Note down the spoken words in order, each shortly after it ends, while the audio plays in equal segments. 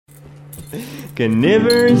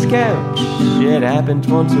Carnivorous couch, it happens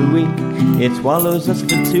once a week. It swallows us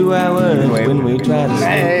for 2 hours when we try to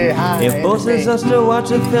sleep. It forces us to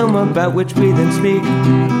watch a film about which we then speak.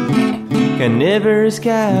 Carnivorous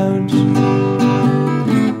couch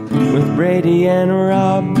with Brady and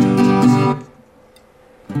Rob.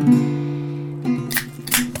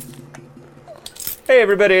 Hey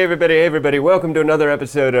everybody, welcome to another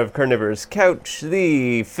episode of Carnivorous Couch,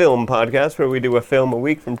 the film podcast where we do a film a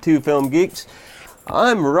week from two film geeks.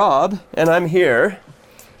 I'm Rob, and I'm here.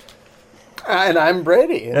 And I'm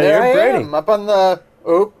Brady. And there I am, up on the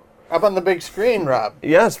big screen, Rob.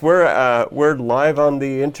 Yes, we're live on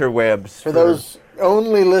the interwebs. For those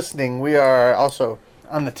only listening, we are also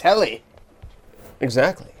on the telly.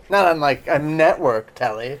 Exactly. Not on like a network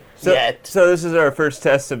telly yet. So this is our first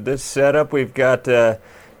test of this setup. We've got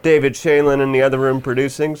David Shalin in the other room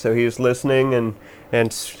producing, so he's listening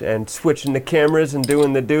and switching the cameras and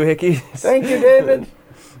doing the doohickeys. Thank you, David.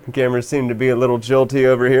 The cameras seem to be a little jolty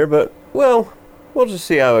over here, but, well, we'll just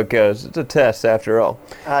see how it goes. It's a test, after all.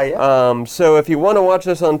 Yeah. So if you want to watch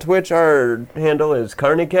us on Twitch, our handle is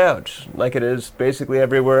Carny Couch, like it is basically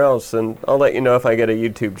everywhere else, and I'll let you know if I get a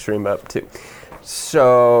YouTube stream up, too.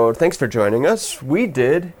 So, thanks for joining us. We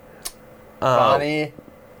did... Bonnie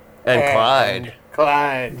and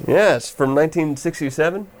Clyde. Yes, from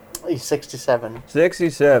 1967? He's 67.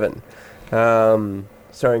 67.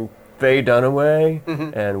 Starring Faye Dunaway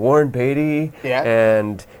and Warren Beatty. Yeah.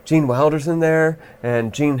 And Gene Wilder's in there.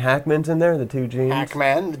 And Gene Hackman's in there, the two Genes.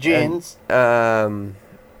 Hackman, the Genes. And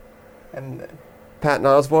Patton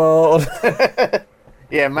Oswalt.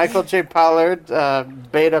 Yeah, Michael J. Pollard,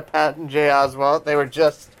 Beta Patton J. Oswalt. They were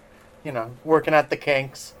just, working at the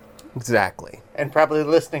Kinks. Exactly. And probably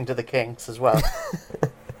listening to the Kinks as well.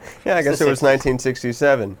 Yeah, I guess it was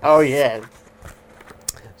 1967. Oh, yeah.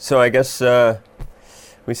 So I guess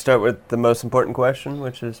we start with the most important question,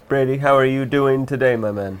 which is, Brady, how are you doing today,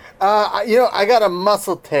 my man? I got a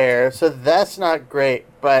muscle tear, so that's not great.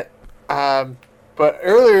 But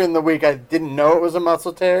earlier in the week, I didn't know it was a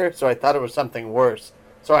muscle tear, so I thought it was something worse.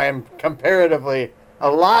 So I am comparatively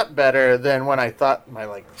a lot better than when I thought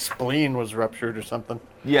my spleen was ruptured or something.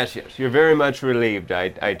 Yes. You're very much relieved,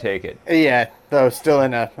 I take it. Yeah, though still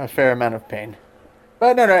in a fair amount of pain.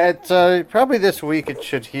 But no, it's probably this week it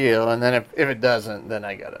should heal, and then if it doesn't, then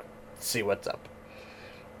I gotta see what's up.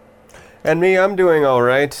 And me, I'm doing all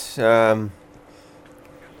right. A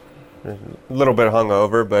little bit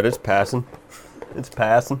hungover, but it's passing. It's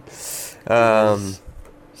passing.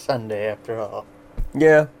 Sunday, after all.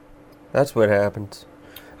 Yeah, that's what happens.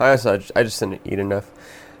 I just didn't eat enough.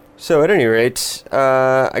 So at any rate,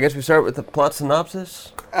 I guess we start with the plot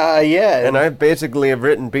synopsis. Yeah. And I basically have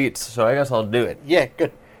written beats, so I guess I'll do it. Yeah,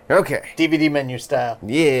 good. Okay. DVD menu style.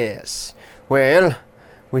 Yes. Well,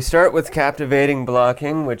 we start with captivating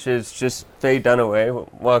blocking, which is just Faye Dunaway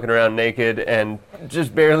walking around naked and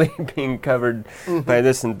just barely being covered by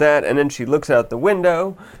this and that, and then she looks out the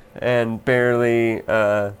window and barely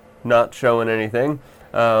not showing anything,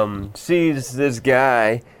 sees this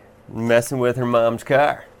guy messing with her mom's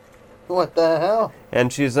car. What the hell?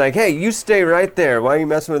 And she's like, hey, you stay right there. Why are you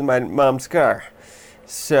messing with my mom's car?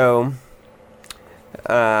 So,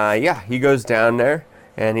 he goes down there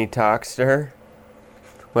and he talks to her.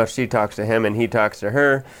 Well, she talks to him and he talks to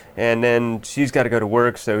her. And then she's got to go to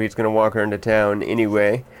work, so he's going to walk her into town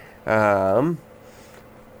anyway. Then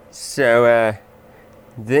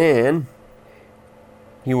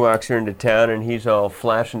he walks her into town and he's all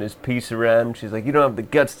flashing his piece around. She's like, you don't have the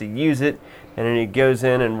guts to use it. And then he goes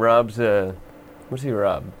in and robs what's he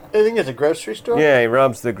rob? I think it's a grocery store. Yeah, he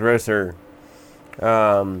robs the grocer.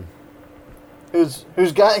 Who's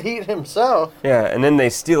got heat himself. Yeah, and then they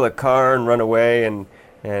steal a car and run away, and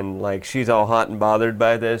she's all hot and bothered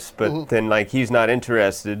by this, but then he's not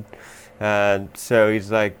interested. So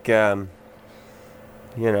he's like,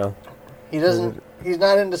 He's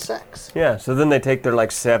not into sex. Yeah, so then they take their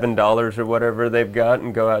 $7 or whatever they've got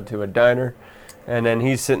and go out to a diner. And then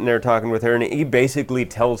he's sitting there talking with her, and he basically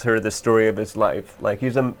tells her the story of his life.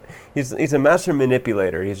 He's a master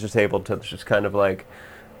manipulator. He's just able to just kind of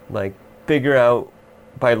figure out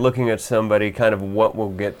by looking at somebody kind of what will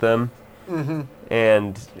get them. Mm-hmm.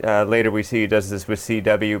 And later we see he does this with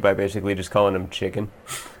CW by basically just calling him chicken.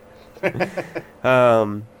 At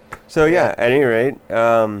any rate,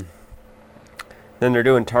 then they're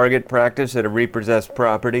doing target practice at a repossessed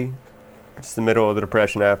property. It's the middle of the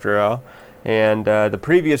Depression after all. And the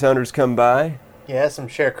previous owners come by. Yeah, some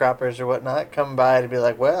sharecroppers or whatnot come by to be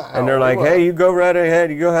like, well... And they're like, hey, you go right ahead.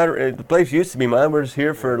 You go ahead. The place used to be mine. We're just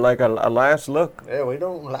here for a last look. Yeah, we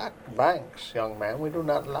don't like banks, young man. We do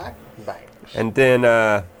not like banks. And then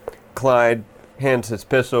Clyde hands his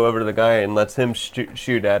pistol over to the guy and lets him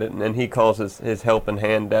shoot at it, and then he calls his helping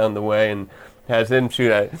hand down the way and has him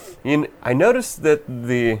shoot at it. I noticed that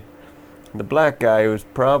the black guy was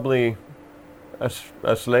probably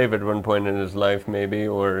a slave at one point in his life, maybe,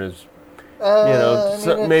 or is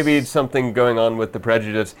maybe something going on with the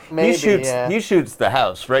prejudice. Maybe, he shoots the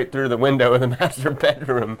house right through the window of the master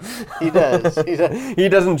bedroom. He does. He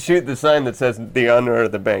doesn't shoot the sign that says the owner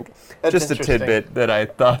of the bank. That's just a tidbit that I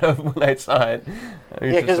thought of when I saw it.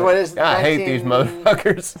 Yeah, because what is I hate these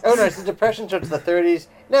motherfuckers. Oh no, it's the Depression, so it's the 30s.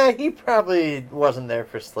 No, he probably wasn't there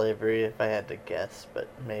for slavery, if I had to guess, but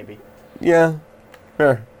maybe. Yeah,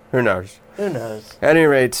 who knows? Who knows? At any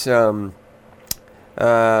rate,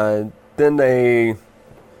 then they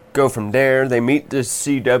go from there. They meet this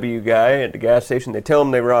CW guy at the gas station. They tell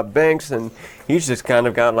him they robbed banks, and he's just kind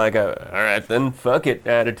of got like a "all right then, fuck it"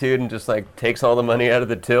 attitude, and just like takes all the money out of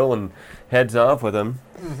the till and heads off with them.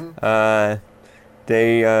 Mm-hmm.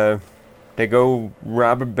 They go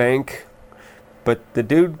rob a bank, but the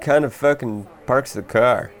dude kind of fucking parks the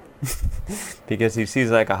car because he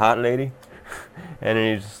sees like a hot lady, and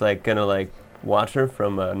he's just like gonna like watch her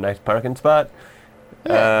from a nice parking spot.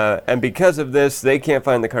 Yeah. And because of this, they can't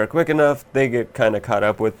find the car quick enough. They get kind of caught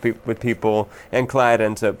up with people, and Clyde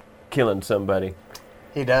ends up killing somebody.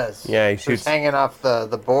 He does. Yeah, he shoots. He's hanging off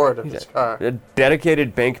the board of his car. A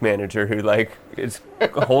dedicated bank manager who like is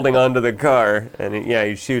holding onto the car, and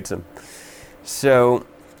he shoots him. So,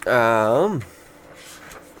 let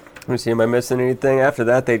me see. Am I missing anything? After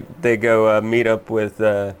that, they go meet up with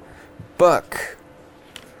Buck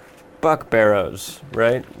Barrows,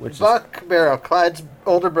 right? Buck Barrow, Clyde's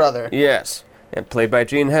older brother. Yes, and played by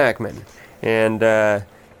Gene Hackman, and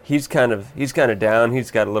he's kind of down.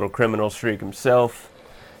 He's got a little criminal streak himself,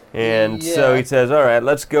 and so he says, "All right,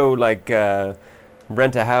 let's go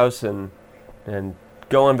rent a house and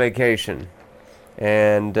go on vacation."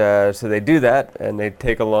 And so they do that, and they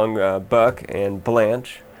take along Buck and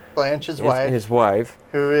Blanche. Blanche, his wife,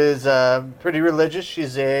 who is pretty religious.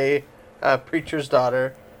 She's a preacher's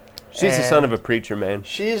daughter. She's the son of a preacher man.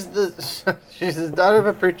 She's the daughter of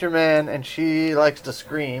a preacher man, and she likes to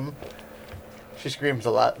scream. She screams a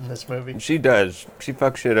lot in this movie. She does. She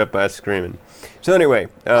fucks shit up by screaming. So anyway,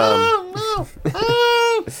 no.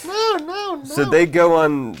 So they go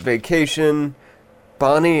on vacation.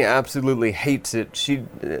 Bonnie absolutely hates it.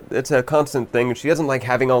 It's a constant thing. She doesn't like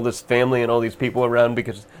having all this family and all these people around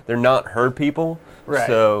because they're not her people. Right.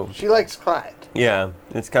 So she likes Clyde. Yeah,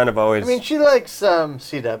 it's kind of always... I mean, she likes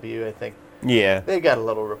CW, I think. Yeah. They got a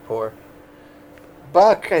little rapport.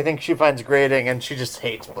 Buck, I think she finds grating, and she just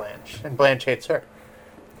hates Blanche. And Blanche hates her.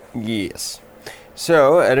 Yes.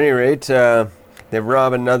 So, at any rate, they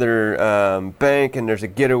rob another bank, and there's a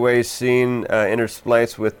getaway scene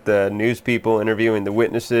interspliced with the news people interviewing the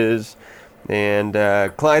witnesses. And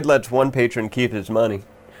Clyde lets one patron keep his money.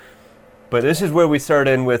 But this is where we start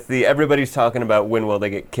in with everybody's talking about when will they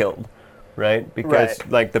get killed. Right? Because,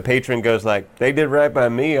 like, the patron goes like, they did right by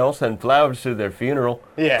me, I'll send flowers to their funeral.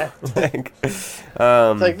 Yeah. It's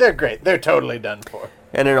like, they're great. They're totally done for.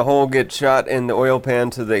 And then a hole gets shot in the oil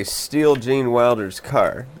pan, so they steal Gene Wilder's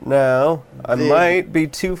car. Now, I might be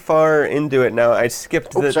too far into it now. I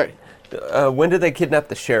skipped sorry. When did they kidnap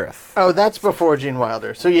the sheriff? Oh, that's before Gene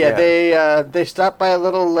Wilder. So, they stop by a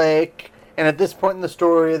little lake, and at this point in the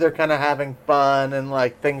story, they're kind of having fun, and,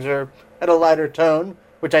 like, things are at a lighter tone.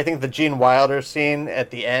 Which I think the Gene Wilder scene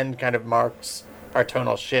at the end kind of marks our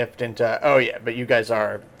tonal shift into, oh yeah, but you guys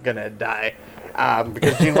are going to die.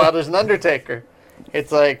 Because Gene Wilder's an Undertaker.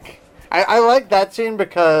 It's like, I like that scene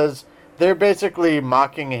because they're basically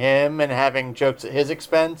mocking him and having jokes at his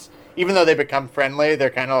expense. Even though they become friendly,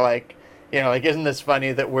 they're kind of like, isn't this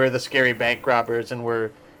funny that we're the scary bank robbers and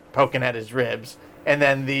we're poking at his ribs? And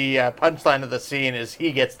then the punchline of the scene is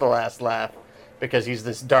he gets the last laugh because he's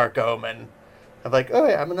this dark omen. I'm like, oh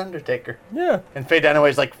yeah, I'm an Undertaker. Yeah. And Faye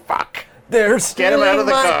Dunaway's like, fuck. They're Get him out of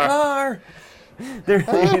the car. They're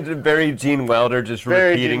very Gene Wilder, just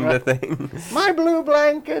repeating the thing. My blue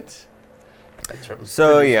blanket.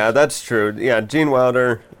 So yeah, that's true. Yeah, Gene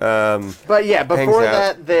Wilder. But yeah, before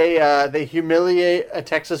that, they humiliate a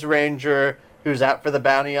Texas Ranger who's out for the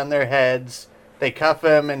bounty on their heads. They cuff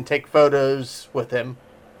him and take photos with him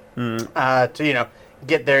to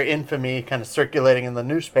get their infamy kind of circulating in the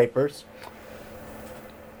newspapers.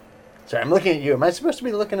 Sorry, I'm looking at you. Am I supposed to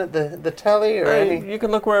be looking at the tally or any? You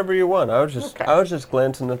can look wherever you want. I was just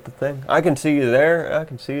glancing at the thing. I can see you there. I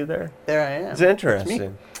can see you there. There I am. It's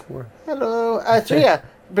interesting. Hello. So yeah,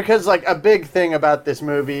 because like a big thing about this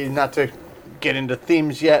movie, not to get into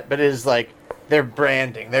themes yet, but is like their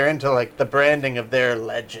branding. They're into like the branding of their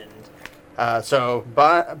legend. So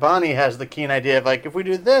Bonnie has the keen idea of like, if we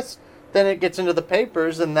do this, then it gets into the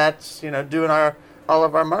papers, and that's doing all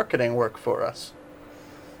of our marketing work for us.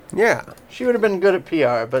 Yeah. She would have been good at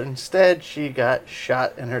PR, but instead she got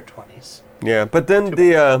shot in her 20s. Yeah, but then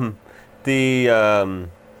the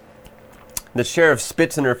sheriff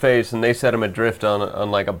spits in her face, and they set him adrift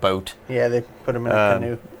on like a boat. Yeah, they put him in a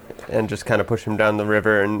canoe. And just kind of push him down the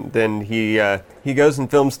river, and then he goes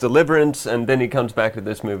and films Deliverance, and then he comes back to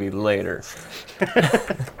this movie later.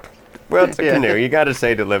 Well, it's a canoe. You got to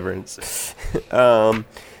say Deliverance.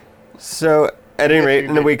 So at any rate,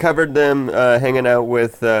 and then we covered them hanging out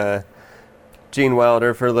with Gene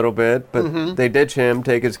Wilder for a little bit, but they ditch him,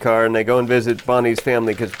 take his car, and they go and visit Bonnie's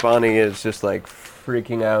family because Bonnie is just like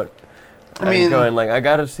freaking out. Going like, I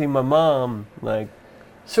got to see my mom, like.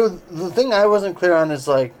 So the thing I wasn't clear on is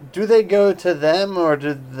like, do they go to them or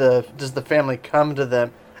does the family come to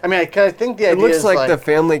them? I mean, I think the idea is it looks like the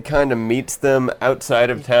family kind of meets them outside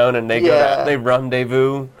of town, and they they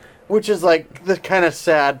rendezvous. Which is like the kind of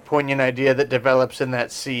sad, poignant idea that develops in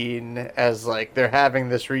that scene as like they're having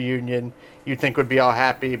this reunion you'd think would be all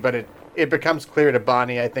happy, but it becomes clear to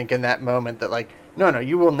Bonnie, I think, in that moment that like, no,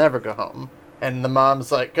 you will never go home. And the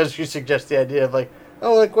mom's like, because she suggests the idea of like,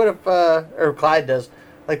 oh, like what if, or Clyde does,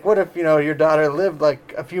 like, what if, your daughter lived,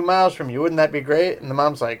 like, a few miles from you? Wouldn't that be great? And the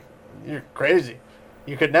mom's like, you're crazy.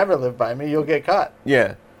 You could never live by me. You'll get caught.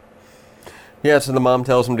 Yeah. Yeah, so the mom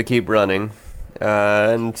tells him to keep running.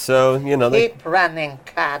 And so, Keep running,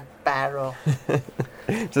 Cod Barrel.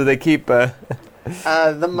 So they keep...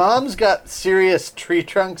 the mom's got serious tree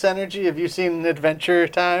trunks energy. Have you seen Adventure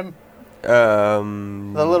Time? The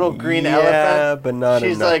little green elephant? Yeah, but not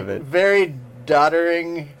She's, enough like, of it. very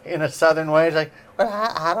doddering in a southern way. She's like, well,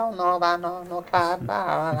 I don't know about no Cod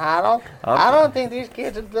Barrel. I don't think these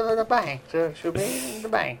kids are to the banks. Should be in the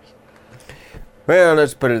banks. Well,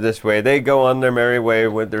 let's put it this way. They go on their merry way.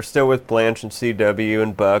 They're still with Blanche and CW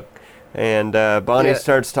and Buck. And Bonnie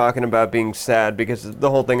starts talking about being sad because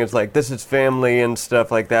the whole thing is like, this is family and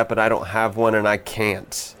stuff like that, but I don't have one and I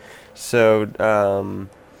can't. So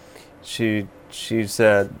she's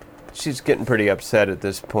getting pretty upset at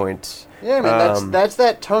this point. Yeah, I mean, that's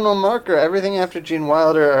that tonal marker. Everything after Gene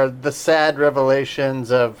Wilder are the sad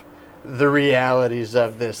revelations of the realities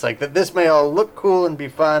of this. Like, that this may all look cool and be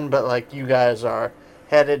fun, but, like, you guys are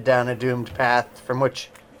headed down a doomed path from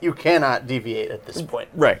which you cannot deviate at this point.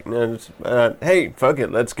 Right. Hey, fuck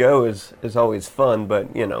it, let's go is always fun,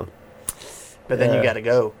 but, But then you gotta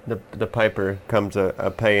go. The piper comes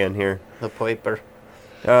a pay in here. The piper.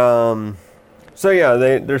 So yeah,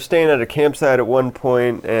 they're staying at a campsite at one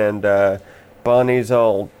point, and Bonnie's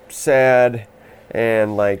all sad,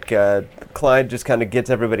 and like Clyde just kind of gets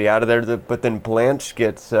everybody out of there, but then Blanche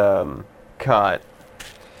gets caught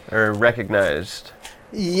or recognized.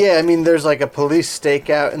 Yeah, I mean, there's like a police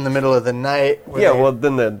stakeout in the middle of the night. Well,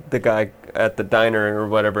 then the guy at the diner or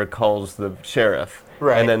whatever calls the sheriff,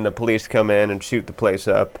 right? And then the police come in and shoot the place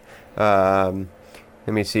up. Let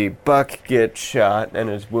me see, Buck gets shot and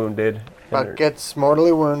is wounded. Buck gets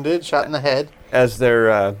mortally wounded, shot in the head. As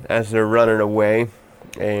they're running away,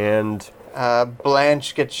 and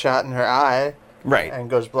Blanche gets shot in her eye. Right. And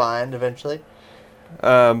goes blind eventually.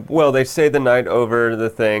 Well, they say the night over the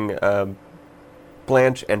thing.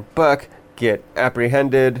 Blanche and Buck get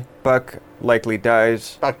apprehended. Buck likely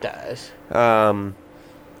dies. Buck dies.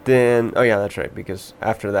 Then, oh yeah, that's right, because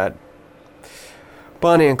after that,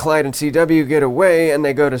 Bonnie and Clyde and CW get away, and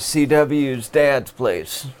they go to CW's dad's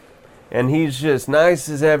place. And he's just nice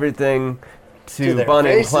as everything to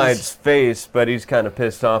Bonnie and Clyde's face, but he's kind of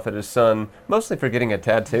pissed off at his son, mostly for getting a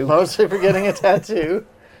tattoo.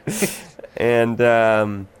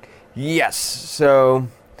 And, yes, so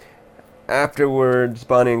afterwards,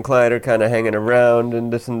 Bonnie and Clyde are kind of hanging around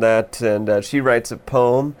and this and that, and she writes a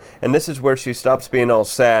poem, and this is where she stops being all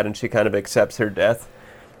sad and she kind of accepts her death.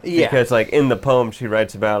 Yeah. Because, like, in the poem, she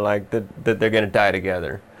writes about, like, that they're going to die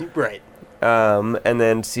together. Right. And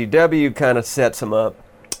then CW kind of sets him up.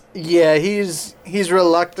 Yeah, he's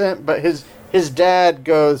reluctant, but his dad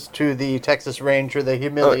goes to the Texas Ranger they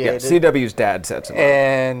humiliated. Oh, yeah, CW's dad sets him up.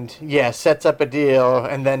 And, sets up a deal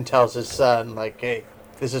and then tells his son, like, hey,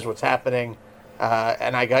 this is what's happening,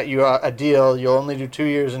 and I got you a deal. You'll only do 2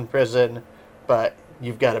 years in prison, but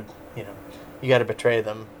you've got to, you got to betray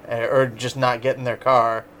them, or just not get in their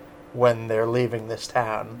car when they're leaving this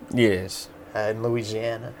town. Yes. In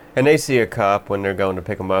Louisiana. And they see a cop when they're going to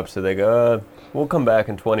pick them up, so they go, we'll come back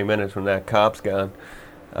in 20 minutes when that cop's gone.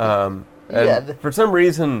 And for some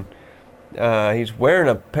reason, He's wearing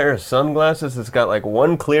a pair of sunglasses that's got like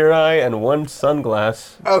one clear eye and one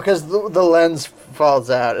sunglass. Oh, because the lens falls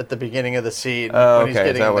out at the beginning of the scene Oh, when he's okay.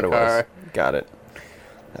 Is getting that in what the it car. was? Got it.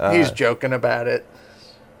 He's joking about it.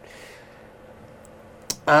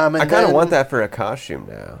 And I kind of want that for a costume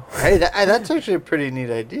now. Hey, that's actually a pretty neat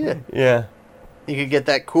idea. Yeah. You could get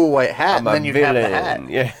that cool white hat, and then you'd have the hat.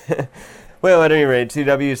 Yeah. Well, at any rate,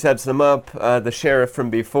 CW sets them up. The sheriff from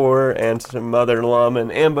before and some other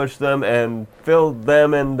lawmen ambush them and fill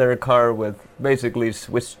them and their car with basically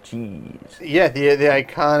Swiss cheese. Yeah, the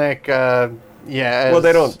iconic. Well,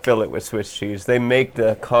 they don't fill it with Swiss cheese. They make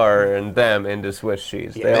the car and them into Swiss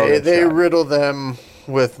cheese. Yeah, they riddle them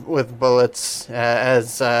with bullets.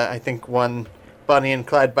 As I think one Bonnie and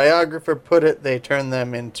Clyde biographer put it, they turn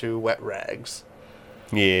them into wet rags.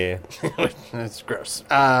 Yeah. It's gross.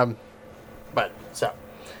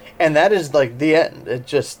 And that is like the end.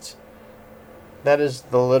 That is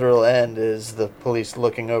the literal end, is the police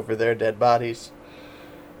looking over their dead bodies.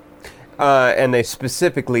 And they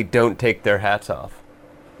specifically don't take their hats off.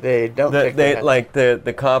 They don't take their hats off.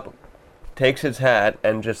 The cop takes his hat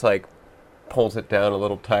and just like pulls it down a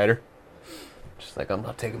little tighter. Just like, I'm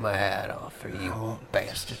not taking my hat off for you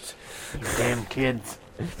bastards. You damn kids.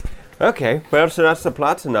 Okay, well, so that's the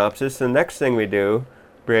plot synopsis. The next thing we do,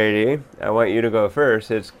 Brady, I want you to go first,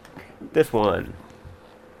 is this one.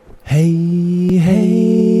 Hey,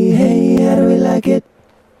 hey, hey, how do we like it?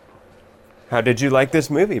 How did you like this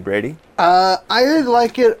movie, Brady? I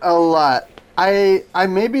like it a lot. I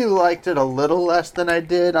maybe liked it a little less than I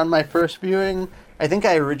did on my first viewing. I think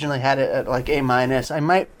I originally had it at like A-. I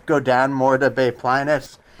might go down more to B+.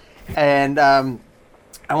 And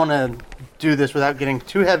I want to do this without getting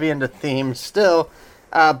too heavy into themes still.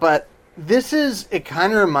 But it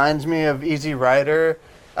kind of reminds me of Easy Rider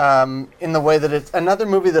in the way that it's another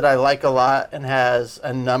movie that I like a lot and has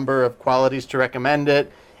a number of qualities to recommend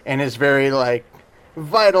it and is very like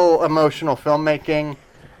vital emotional filmmaking.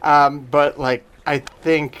 But like I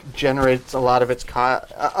think generates a lot of its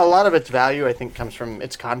value. I think comes from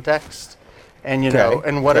its context, and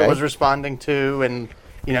and what it was responding to, and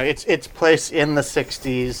its place in the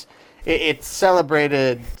 '60s. It's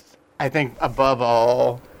celebrated, I think, above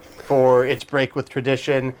all for its break with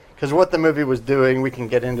tradition. Because what the movie was doing, we can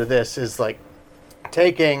get into this, is like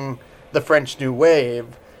taking the French New Wave,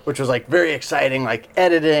 which was like very exciting, like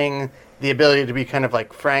editing, the ability to be kind of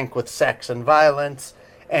like frank with sex and violence,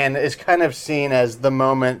 and is kind of seen as the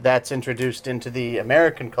moment that's introduced into the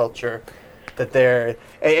American culture. That they're,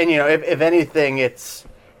 and if anything, it's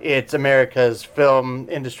America's film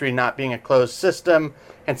industry not being a closed system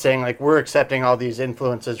and saying like we're accepting all these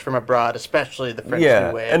influences from abroad, especially the French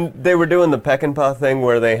New Wave. And they were doing the Peckinpah thing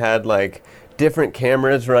where they had like different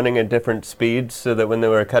cameras running at different speeds, so that when they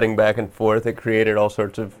were cutting back and forth, it created all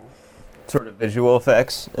sorts of sort of visual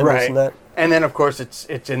effects and this and that. And then, of course,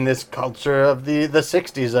 it's in this culture of the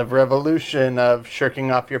 60s, of revolution, of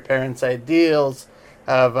shirking off your parents' ideals,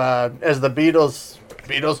 of, as the Beatles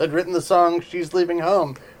had written the song, She's Leaving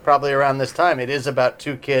Home, probably around this time. It is about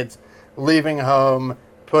two kids leaving home,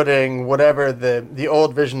 putting whatever the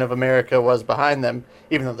old vision of America was behind them,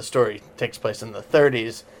 even though the story takes place in the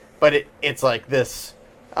 30s. But it's like this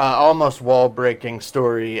almost wall-breaking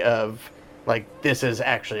story of, like, this is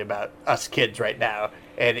actually about us kids right now.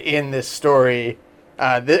 And in this story,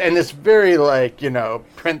 and this very, like,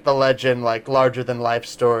 print the legend, like, larger-than-life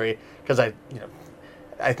story, because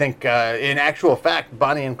I think in actual fact,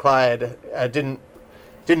 Bonnie and Clyde didn't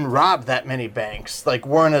rob that many banks. Like,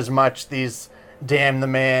 weren't as much these damn the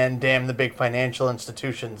man, damn the big financial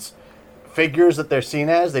institutions figures that they're seen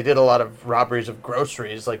as. They did a lot of robberies of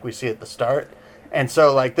groceries, like we see at the start. And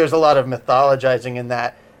so, like, there's a lot of mythologizing in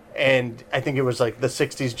that. And I think it was, like, the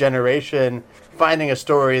 60s generation finding a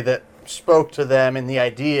story that spoke to them in the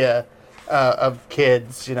idea of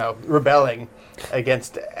kids, rebelling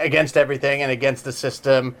against everything and against the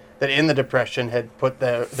system that in the Depression had put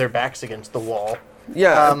their backs against the wall.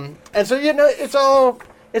 Yeah. And so,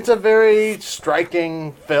 it's a very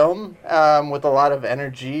striking film with a lot of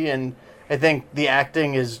energy, and I think the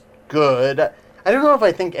acting is good. I don't know if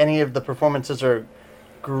I think any of the performances are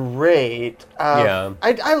great. I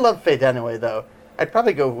love Faye Dunaway, though. I'd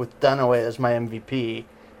probably go with Dunaway as my MVP.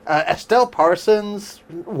 Estelle Parsons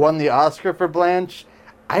won the Oscar for Blanche.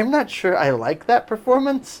 I'm not sure I like that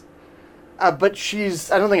performance, but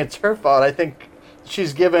I don't think it's her fault. I think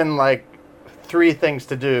she's given, like, 3 things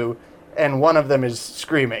to do, and one of them is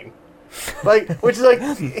screaming. Like, which is like...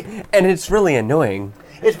 And it's really annoying.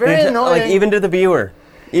 It's very annoying. Like, even to the viewer.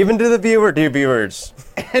 Even to the viewer, dear viewers.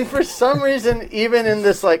 And for some reason, even in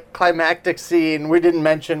this like climactic scene, we didn't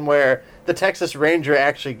mention where the Texas Ranger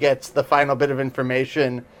actually gets the final bit of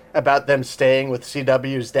information about them staying with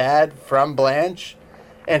CW's dad from Blanche.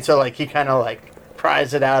 And so like he kind of like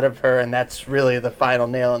pries it out of her, and that's really the final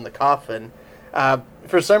nail in the coffin.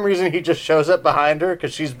 For some reason, he just shows up behind her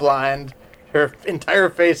because she's blind. Her entire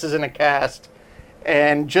face is in a cast.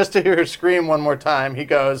 And just to hear her scream one more time, he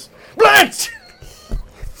goes, "Blanche!"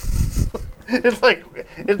 It's like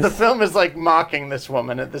the film is like mocking this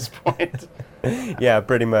woman at this point. Yeah,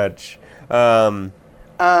 pretty much. I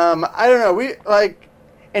don't know. We like,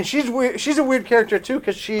 and she's weird. She's a weird character too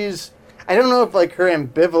because she's. I don't know if like her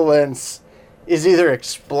ambivalence is either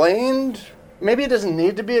explained. Maybe it doesn't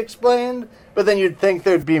need to be explained. But then you'd think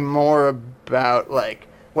there'd be more about like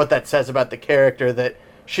what that says about the character. That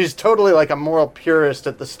she's totally like a moral purist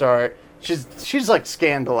at the start. She's like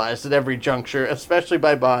scandalized at every juncture, especially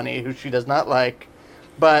by Bonnie, who she does not like.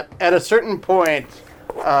 But at a certain point,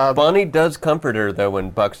 Bonnie does comfort her though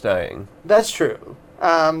when Buck's dying. that's true.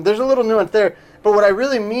 There's a little nuance there. But what I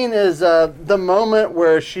really mean is the moment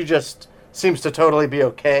where she just seems to totally be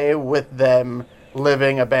okay with them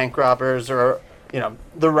living a bank robbers or,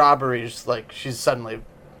 the robberies, like she's suddenly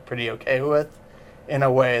pretty okay with in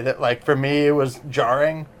a way that, like, for me, it was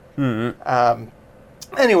jarring. Mm-hmm.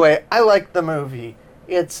 Anyway, I like the movie.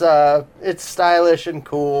 It's stylish and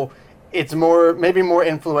cool. It's maybe more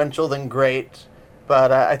influential than great,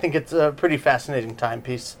 but I think it's a pretty fascinating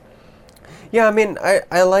timepiece. Yeah, I mean,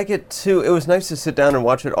 I like it too. It was nice to sit down and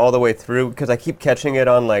watch it all the way through because I keep catching it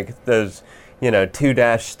on like those,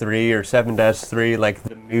 2-3 or 7-3, like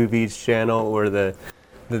the movies channel or the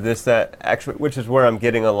this, that, actually, which is where I'm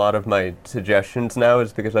getting a lot of my suggestions now,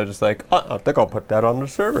 is because I was just like, I think I'll put that on the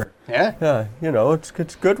server. Yeah? Yeah,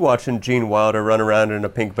 it's good watching Gene Wilder run around in a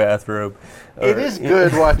pink bathrobe. It is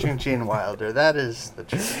good watching Gene Wilder. That is the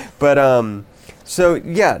truth. But, so,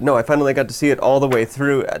 yeah, no, I finally got to see it all the way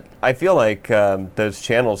through. I feel like those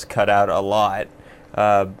channels cut out a lot,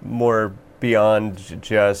 more beyond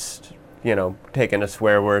just, taking a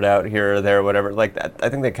swear word out here or there or whatever. Like, that, I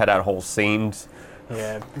think they cut out whole scenes.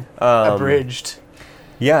 Yeah, abridged.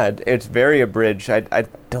 Yeah, it's very abridged. I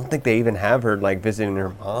don't think they even have her, like, visiting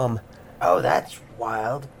her mom. Oh, that's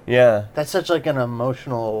wild. Yeah. That's such, like, an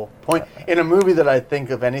emotional point. In a movie that I think,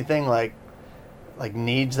 if anything, like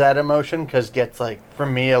needs that emotion, because gets, like, for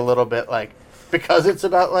me, a little bit, like, because it's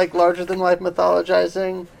about, like, larger-than-life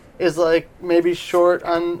mythologizing, is, like, maybe short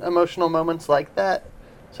on emotional moments like that.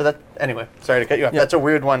 So that, anyway, sorry to cut you off. Yeah. That's a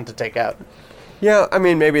weird one to take out. Yeah, I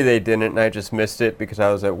mean, maybe they didn't, and I just missed it because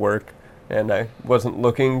I was at work, and I wasn't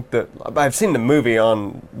looking. I've seen the movie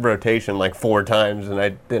on rotation like 4 times, and I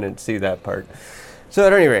didn't see that part. So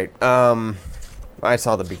at any rate, I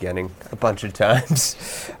saw the beginning a bunch of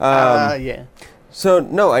times. Yeah. So,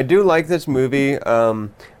 no, I do like this movie.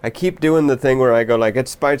 I keep doing the thing where I go, like,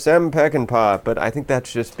 it's by Sam Peckinpah, but I think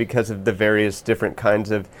that's just because of the various different kinds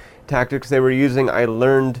of tactics they were using. I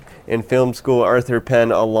learned in film school Arthur Penn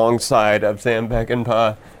alongside of Sam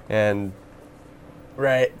Peckinpah, and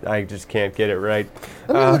Right. I just can't get it right.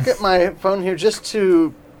 Let me look at my phone here just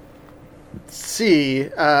to see.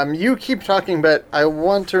 You keep talking, but I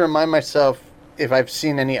want to remind myself if I've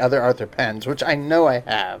seen any other Arthur Penns, which I know I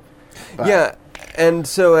have. But Yeah, and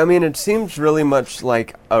so, I mean, it seems really much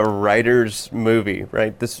like a writer's movie,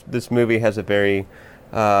 right? This movie has a very,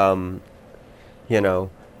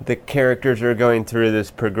 the characters are going through this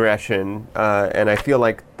progression, and I feel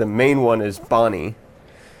like the main one is Bonnie.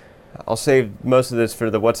 I'll save most of this for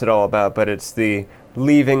the what's it all about, but it's the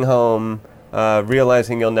leaving home,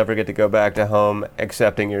 realizing you'll never get to go back to home,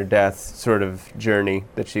 accepting your death sort of journey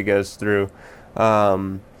that she goes through.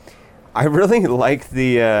 I really like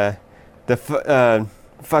the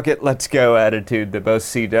fuck it, let's go attitude that both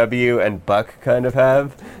CW and Buck kind of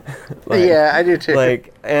have. yeah, I do too.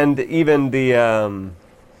 Like, and even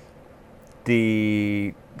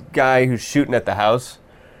the guy who's shooting at the house,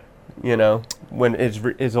 when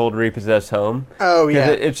his old repossessed home. Oh, 'Cause yeah.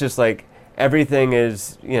 it's just like everything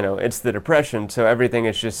is, it's the Depression, so everything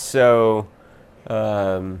is just so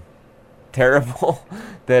terrible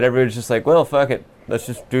that everybody's just like, well, fuck it, let's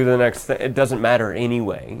just do the next thing. It doesn't matter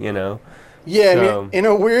anyway, Yeah, I So- mean, in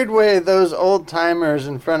a weird way, those old timers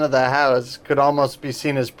in front of the house could almost be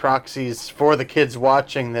seen as proxies for the kids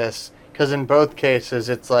watching this, because in both cases,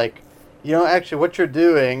 it's like, actually, what you're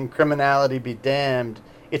doing, criminality be damned,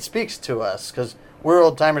 it speaks to us, because we're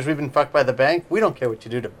old timers, we've been fucked by the bank, we don't care what you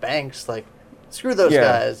do to banks, like, screw those Yeah.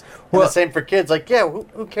 guys. And Well- the same for kids, like, yeah,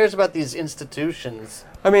 who cares about these institutions?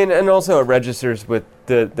 I mean, and also it registers with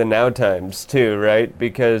the now times too, right?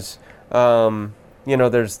 Because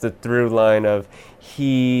there's the through line of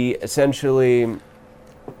he essentially,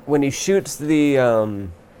 when he shoots the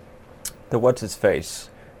what's his face,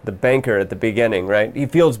 the banker at the beginning, right? He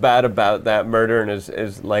feels bad about that murder and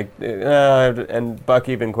is like, and Buck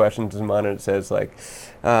even questions him on it. It says like,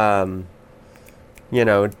 it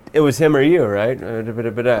was him or you, right?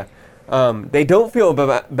 They don't feel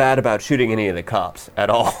bad about shooting any of the cops at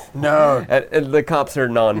all. No. The cops are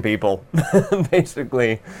non-people,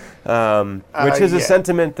 basically, which is a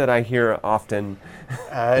sentiment that I hear often.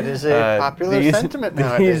 It is a popular sentiment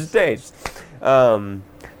nowadays. These days.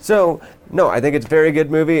 So, no, I think it's a very good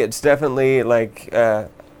movie. It's definitely like,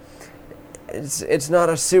 it's not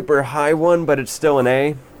a super high one, but it's still an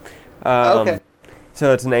A. Okay.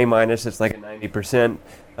 So it's an A-. It's like a 90%.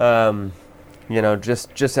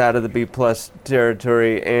 Just out of the B+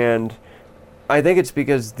 territory, and I think it's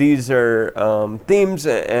because these are themes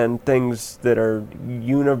and things that are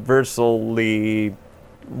universally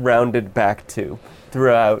rounded back to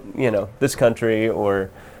throughout, this country, or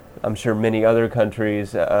I'm sure many other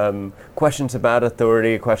countries. Questions about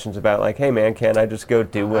authority, questions about like, hey man, can't I just go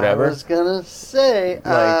do whatever? I was gonna say,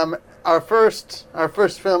 our first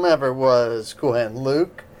film ever was Cool Hand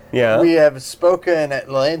Luke. Yeah. We have spoken at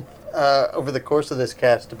length over the course of this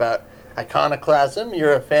cast about iconoclasm.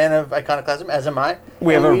 You're a fan of iconoclasm, as am I.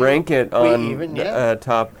 We have a rank it on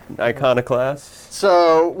top iconoclasts.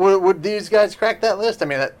 So would these guys crack that list? I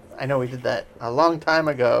mean, I know we did that a long time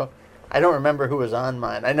ago. I don't remember who was on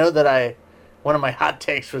mine. I know that one of my hot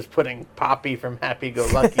takes was putting Poppy from Happy Go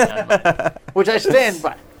Lucky on mine, which I stand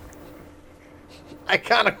by.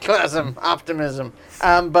 Iconoclasm, optimism.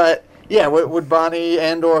 But yeah, would Bonnie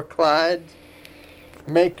and or Clyde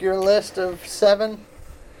make your list of 7?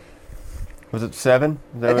 Was it 7?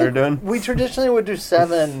 Is that what we're doing? We traditionally would do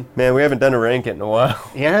 7. Man, we haven't done a rank it in a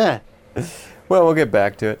while. Yeah. Well, we'll get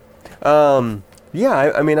back to it. I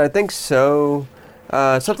think so.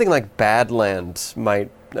 Something like Badlands might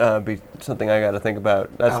be something I got to think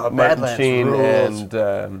about. That's Martin Sheen and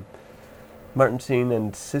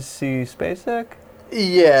Sissy Spacek.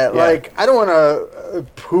 Yeah, like I don't want to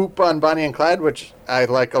poop on Bonnie and Clyde, which I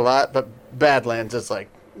like a lot, but Badlands is like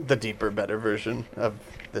the deeper, better version of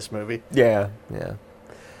this movie. Yeah.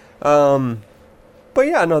 But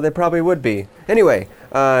yeah, no, they probably would be. Anyway,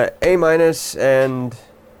 A-, and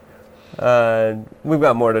we've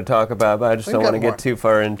got more to talk about, but I just don't want to get too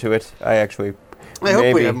far into it. I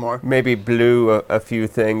hope we have more. Maybe blew a few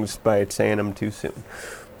things by saying them too soon.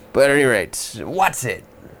 But at any rate, what's it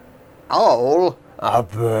all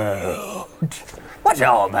about? What's it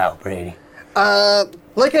all about, Brady?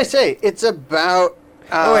 Like I say, it's about...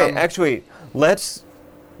 actually, let's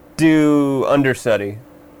do understudy,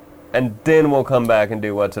 and then we'll come back and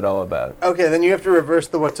do what's it all about. Okay, then you have to reverse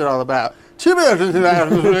the what's it all about. I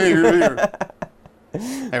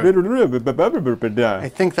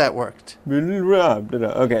think that worked.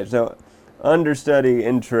 Okay, so understudy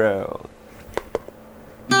intro.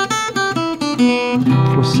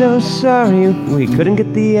 We're so sorry we couldn't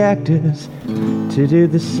get the actors to do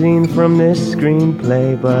the scene from this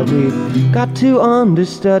screenplay, but we got 2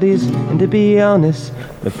 understudies, and to be honest,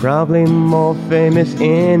 they're probably more famous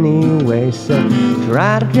anyway. So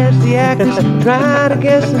try to guess the actors, try to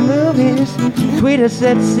guess the movies. Tweet us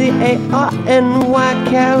at CARNY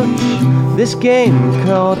Couch. This game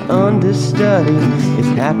called Understudy is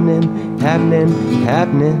happening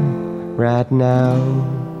right now.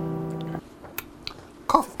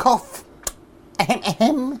 Cough, cough.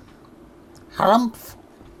 Ahem. Harumph.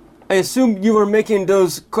 I assume you were making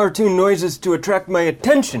those cartoon noises to attract my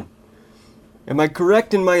attention. Am I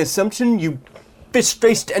correct in my assumption, you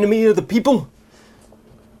fish-faced enemy of the people?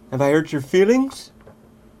 Have I hurt your feelings?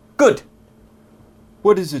 Good.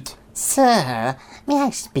 What is it? Sir, may I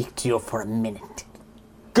speak to you for a minute?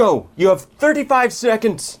 Go. You have 35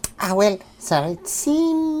 seconds. Well, sir, it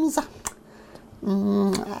seems...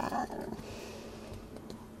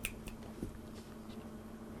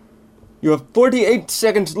 You have 48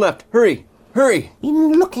 seconds left. Hurry. Hurry.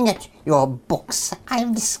 In looking at your books,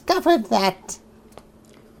 I've discovered that...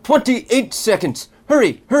 28 seconds.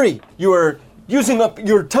 Hurry. Hurry. You are using up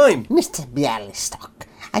your time. Mr. Bialystok,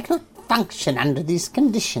 I cannot function under these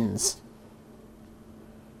conditions.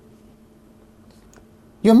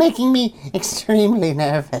 You're making me extremely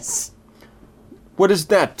nervous. What is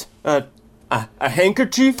that? A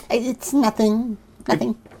handkerchief? It's nothing.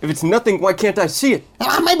 Nothing. If it's nothing, why can't I see it?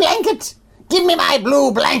 My blanket! Give me my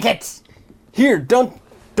blue blanket! Here, don't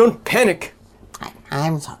panic.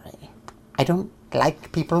 I'm sorry. I don't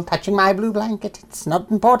like people touching my blue blanket. It's not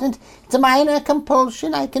important. It's a minor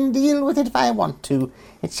compulsion. I can deal with it if I want to.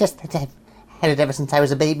 It's just that I've had it ever since I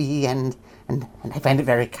was a baby, and and I find it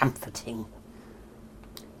very comforting.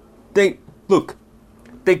 They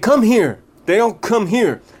come here. They all come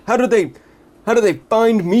here. How do they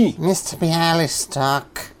find me? Mr.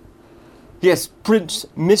 Bialystok, Yes, Prince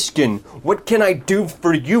Mishkin, what can I do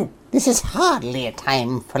for you? this is hardly a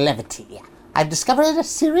time for levity. I've discovered a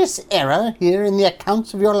serious error here in the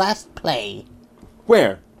accounts of your last play.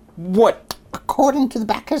 Where? What? According to the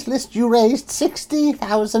backers list, you raised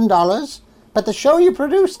 $60,000, but the show you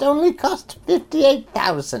produced only cost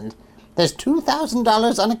 $58,000. There's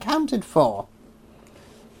 $2,000 unaccounted for.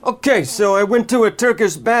 Okay, so I went to a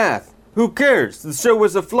Turkish bath. Who cares? The show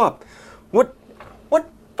was a flop. What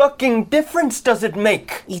fucking difference does it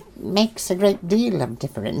make? It makes a great deal of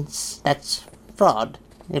difference. That's fraud.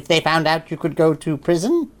 If they found out you could go to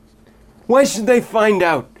prison, Why should they find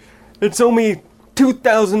out? It's only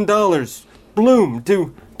 $2,000. Bloom,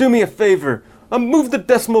 do me a favor. Move the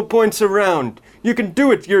decimal points around. You can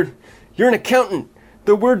do it. You're an accountant.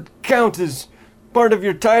 The word count is part of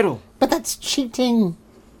your title. but that's cheating.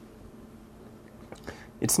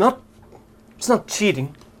 It's not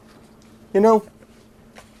cheating. You know,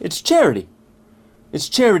 it's charity. It's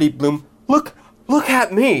charity, Bloom. Look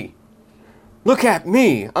at me. Look at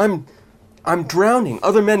me. I'm drowning.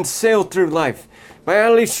 Other men sail through life.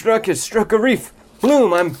 Bialystok has struck a reef.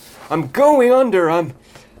 Bloom, I'm going under.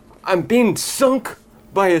 I'm being sunk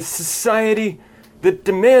by a society that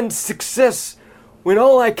demands success when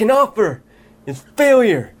all I can offer is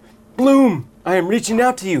failure. Bloom, I am reaching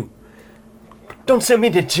out to you. Don't send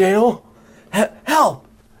me to jail. Help!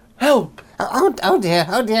 Help! Oh dear,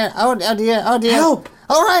 oh dear, oh dear, oh dear. Help!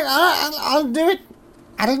 All right, I'll do it.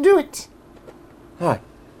 I'll do it. Hi.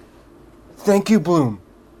 Thank you, Bloom.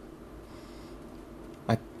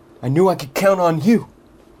 I knew I could count on you.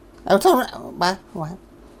 Oh, it's all right. What?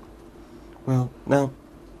 Well, now,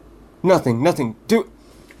 nothing. Do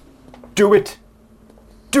it.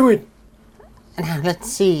 Do it. Now,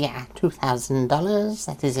 let's see. $2,000.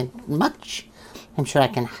 That isn't much. I'm sure I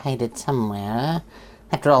can hide it somewhere.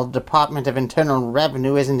 After all, the Department of Internal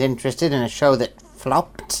Revenue isn't interested in a show that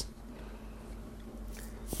flopped.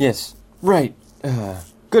 Yes, right.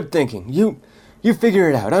 Good thinking. You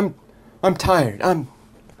figure it out. I'm tired.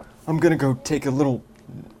 I'm gonna go take a little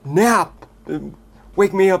nap.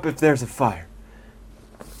 Wake me up if there's a fire.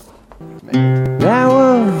 That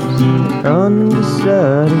was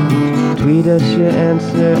understudy. Tweet us your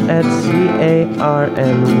answer at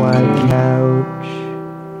CARNY Couch.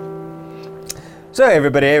 So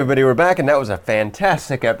everybody, we're back, and that was a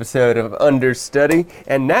fantastic episode of Understudy.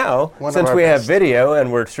 And now, One of since our we have best. video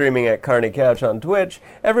and we're streaming at Carney Couch on Twitch,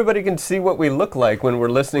 everybody can see what we look like when we're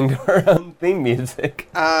listening to our own theme music.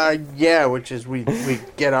 Yeah, which is we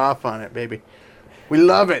get off on it, baby. We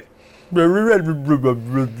love it. Brady,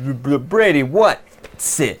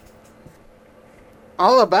 what's it?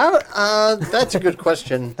 All about? That's a good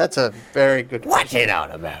question. That's a very good question. What's it all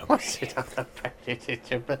about?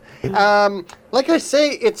 Like I say,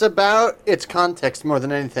 it's about its context more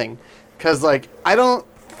than anything. Because, like, I don't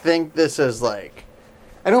find this,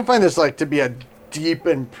 like, to be a deep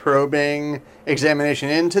and probing examination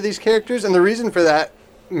into these characters. And the reason for that,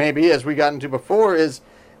 maybe, as we got into before, is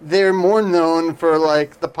they're more known for,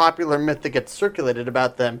 like, the popular myth that gets circulated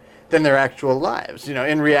about them than their actual lives. You know,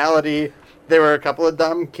 in reality, they were a couple of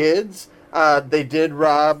dumb kids. They did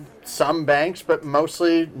rob some banks, but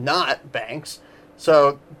mostly not banks.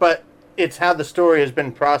 So, but it's how the story has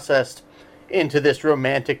been processed into this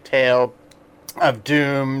romantic tale of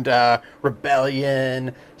doomed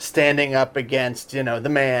rebellion, standing up against, you know, the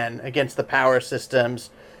man, against the power systems,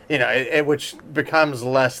 you know, which becomes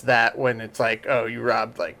less that when it's like, oh, you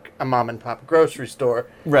robbed, like, a mom and pop grocery store.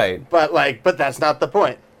 Right. But that's not the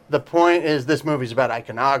point. The point is this movie's about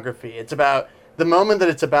iconography. It's about, the moment that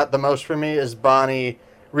it's about the most for me is Bonnie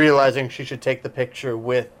realizing she should take the picture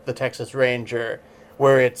with the Texas Ranger,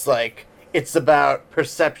 where it's like, it's about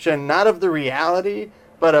perception, not of the reality,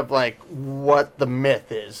 but of, like, what the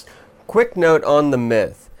myth is. Quick note on the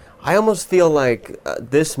myth. I almost feel like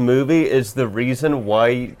this movie is the reason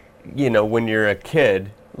why, you know, when you're a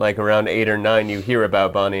kid, like around 8 or 9, you hear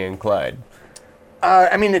about Bonnie and Clyde.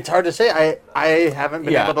 I mean, it's hard to say. I haven't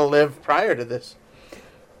been Yeah. able to live prior to this.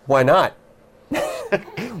 Why not?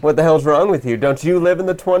 What the hell's wrong with you? Don't you live in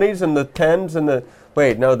the 20s and the 10s and the...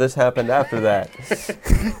 Wait, no, this happened after that.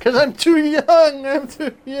 Because I'm too young. I'm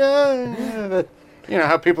too young. Yeah, but, you know,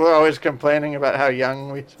 how people are always complaining about how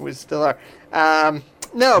young we still are.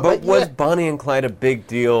 No, But but was yeah. Bonnie and Clyde a big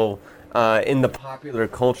deal in the popular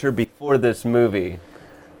culture before this movie?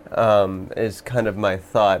 Is kind of my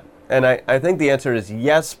thought. And I think the answer is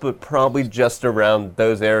yes, but probably just around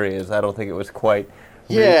those areas. I don't think it was quite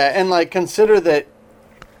Yeah, and like consider that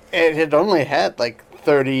it had only had like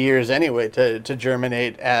 30 years anyway to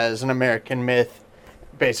germinate as an American myth,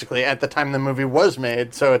 basically, at the time the movie was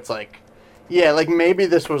made. So it's like, yeah, like maybe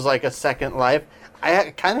this was like a second life.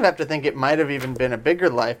 I kind of have to think it might have even been a bigger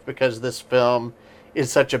life because this film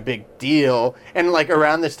is such a big deal. And like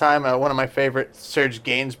around this time, one of my favorite Serge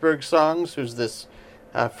Gainsbourg songs, who's this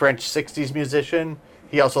French 60s musician,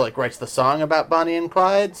 he also like writes the song about Bonnie and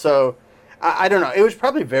Clyde. So I don't know. It was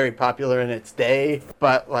probably very popular in its day,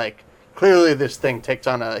 but like clearly this thing takes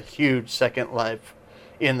on a huge second life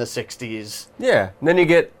in the 60s. Yeah, and then you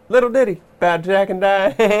get Little Ditty, Bad Jack and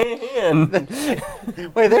Diane.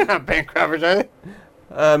 Wait, they're not bank robbers, are they?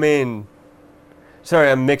 I mean,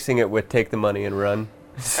 sorry, I'm mixing it with Take the Money and Run.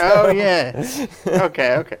 Oh, yeah.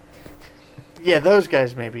 Okay. Yeah, those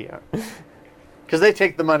guys maybe are. Because they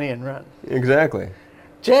take the money and run. Exactly.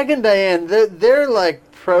 Jack and Diane, they're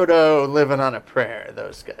like proto living on a prayer,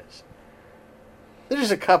 those guys. They're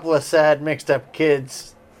just a couple of sad, mixed-up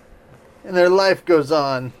kids, and their life goes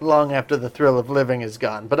on long after the thrill of living is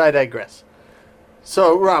gone. But I digress.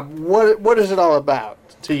 So, Rob, what is it all about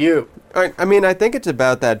to you? I mean, I think it's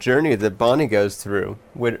about that journey that Bonnie goes through,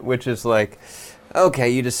 which is like, okay,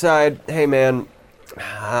 you decide, hey, man,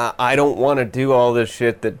 I don't want to do all this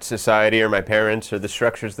shit that society or my parents or the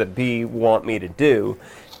structures that be want me to do,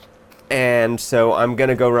 and so I'm going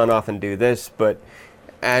to go run off and do this, but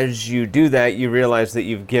as you do that, you realize that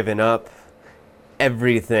you've given up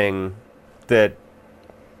everything that,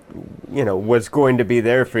 you know, was going to be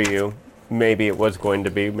there for you. Maybe it was going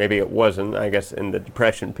to be, maybe it wasn't. I guess in the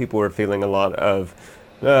Depression, people were feeling a lot of,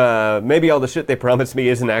 maybe all the shit they promised me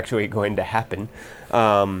isn't actually going to happen.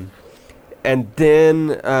 And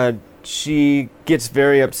then she gets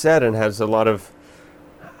very upset and has a lot of,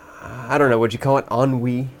 I don't know, what'd you call it,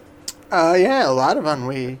 ennui? Yeah, a lot of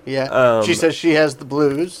ennui, yeah. She says she has the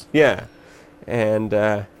blues. Yeah. And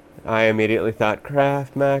I immediately thought,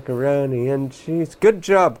 Kraft macaroni and cheese. Good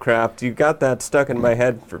job, Kraft. You got that stuck in my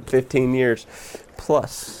head for 15 years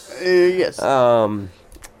plus. Yes.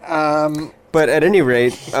 But at any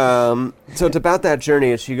rate, so it's about that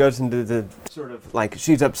journey as she goes into the sort of, like,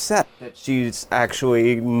 she's upset that she's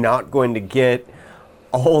actually not going to get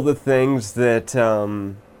all the things that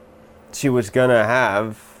she was going to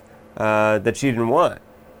have that she didn't want.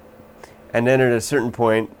 And then at a certain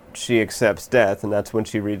point, she accepts death, and that's when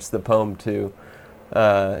she reads the poem to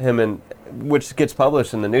him, and which gets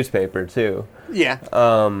published in the newspaper, too. Yeah.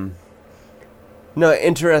 No,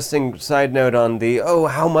 interesting side note on the,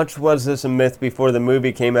 how much was this a myth before the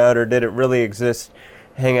movie came out, or did it really exist,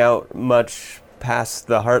 hang out much past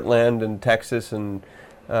the heartland in Texas and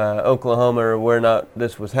Oklahoma, or where not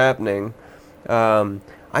this was happening?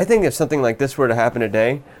 I think if something like this were to happen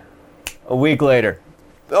today, a week later,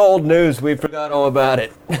 old news, we forgot all about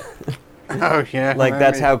it. Oh, yeah. Like,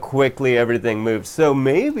 that's how quickly everything moves. So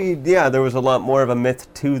maybe, yeah, there was a lot more of a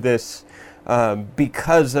myth to this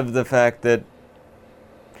because of the fact that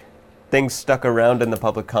things stuck around in the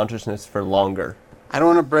public consciousness for longer. I don't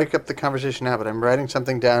want to break up the conversation now, but I'm writing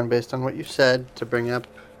something down based on what you said to bring up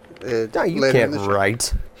No, you later can't in the show.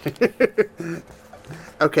 write.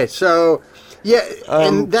 Okay, so, yeah,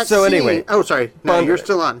 and that's so anyway. Oh, sorry. No, you're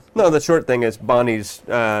still on. No, the short thing is Bonnie's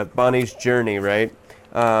journey, right?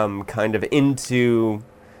 Kind of into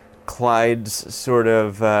Clyde's sort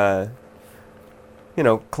of,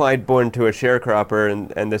 Clyde born to a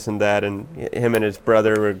sharecropper and this and that, and him and his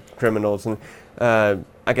brother were criminals. And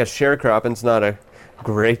I guess sharecropping's not a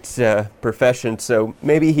great profession, so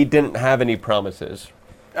maybe he didn't have any promises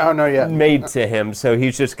Oh, no, yeah. made to him, so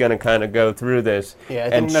he's just going to kind of go through this. Yeah, I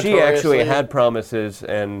and think she actually notoriously- had promises,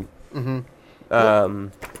 and But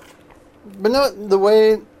no, the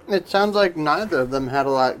way it sounds like neither of them had a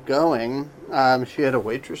lot going. She had a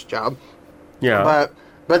waitress job, yeah.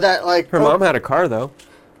 but that like Her mom had a car, though.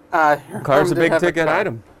 her Car's mom a did big have ticket car.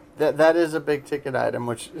 item. That is a big ticket item,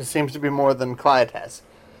 which seems to be more than Clyde has.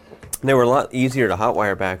 They were a lot easier to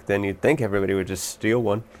hotwire back then. You'd think everybody would just steal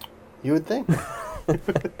one. You would think.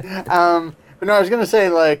 But no, I was gonna say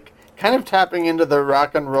like kind of tapping into the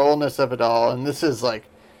rock and rollness of it all, and this is like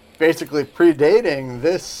basically predating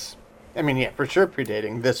this. I mean, yeah, for sure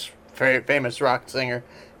predating this very famous rock singer.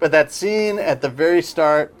 But that scene at the very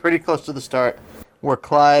start, pretty close to the start, where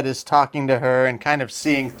Clyde is talking to her and kind of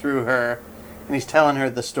seeing through her, and he's telling her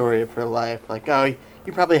the story of her life. Like, oh,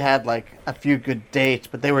 you probably had like a few good dates,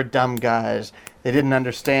 but they were dumb guys. They didn't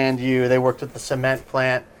understand you. They worked at the cement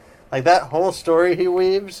plant. Like that whole story he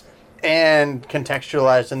weaves, and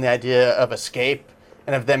contextualized in the idea of escape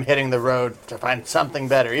and of them hitting the road to find something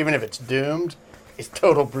better, even if it's doomed. is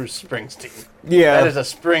total Bruce Springsteen. Yeah. That is a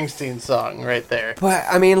Springsteen song right there. But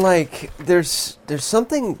I mean, like, there's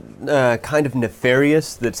something kind of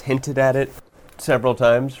nefarious that's hinted at it several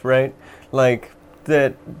times, right? Like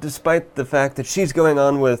that, despite the fact that she's going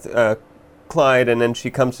on with Clyde, and then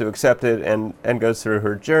she comes to accept it and goes through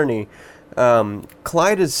her journey.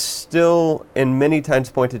 Clyde is still, in many times,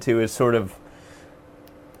 pointed to as sort of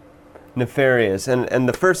nefarious, and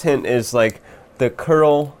the first hint is like the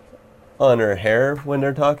curl on her hair when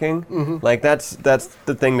they're talking. Mm-hmm. Like that's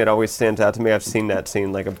the thing that always stands out to me. I've seen that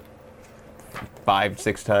scene like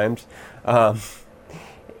 5-6 times.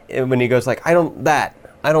 When he goes like, I don't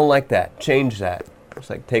like that. Change that. It's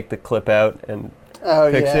like take the clip out and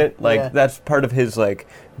fix it. Like that's part of his like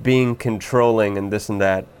being controlling and this and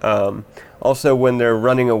that. Also, when they're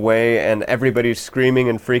running away and everybody's screaming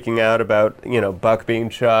and freaking out about Buck being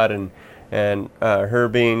shot and her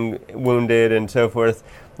being wounded and so forth,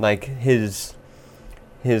 like his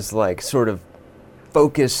like sort of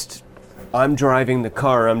focused, I'm driving the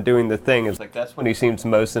car, I'm doing the thing. It's like that's when he seems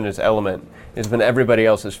most in his element, is when everybody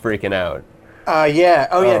else is freaking out.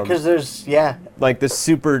 Because there's like this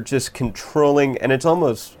super just controlling, and it's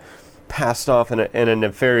almost passed off in a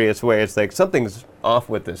nefarious way. It's like something's off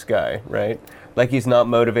with this guy, right? Like he's not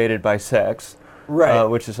motivated by sex, right?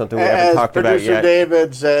 Which is something we haven't talked about yet. Producer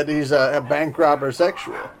David said he's a bank robber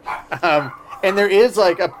sexual, and there is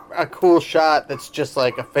like a cool shot that's just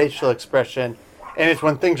like a facial expression, and it's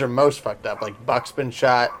when things are most fucked up. Like Buck's been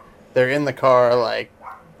shot, they're in the car, like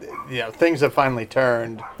things have finally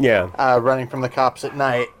turned. Yeah, running from the cops at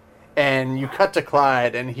night. And you cut to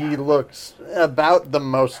Clyde, and he looks about the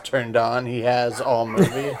most turned on he has all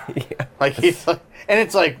movie. Yeah. Like he's like, and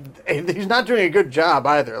it's like he's not doing a good job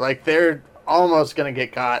either. Like they're almost gonna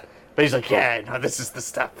get caught, but he's like, yeah, no, this is the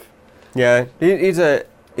stuff. Yeah, he's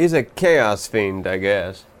a chaos fiend, I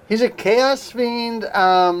guess. He's a chaos fiend.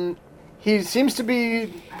 He seems to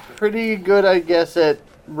be pretty good, I guess, at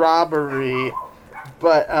robbery,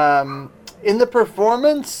 but in the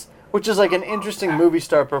performance, which is like an interesting movie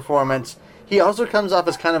star performance, he also comes off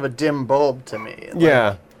as kind of a dim bulb to me. Like,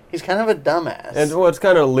 yeah. He's kind of a dumbass. And it's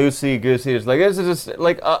kind of loosey-goosey. It's like, this is just,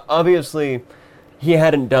 like, obviously, he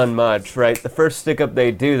hadn't done much, right? The first stick-up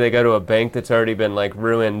they do, they go to a bank that's already been, like,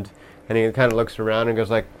 ruined, and he kind of looks around and goes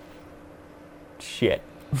like, shit.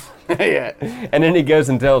 Yeah. And then he goes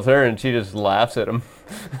and tells her, and she just laughs at him.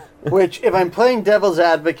 Which, if I'm playing devil's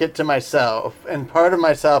advocate to myself, and part of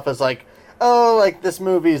myself is like, oh, like this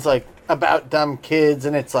movie's like about dumb kids,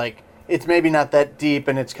 and it's like it's maybe not that deep,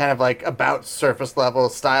 and it's kind of like about surface level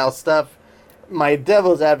style stuff. My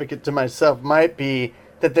devil's advocate to myself might be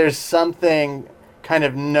that there's something kind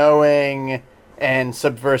of knowing and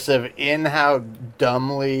subversive in how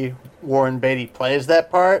dumbly Warren Beatty plays that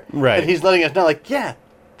part. Right. That he's letting us know, like, yeah,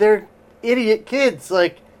 they're idiot kids.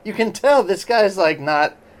 Like, you can tell this guy's like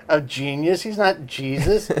not a genius. He's not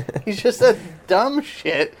Jesus. He's just a dumb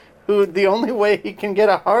shit who the only way he can get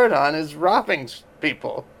a hard on is robbing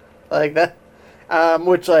people. Like that.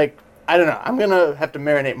 Which, like, I don't know. I'm going to have to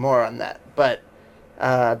marinate more on that. But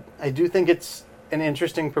I do think it's an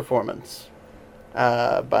interesting performance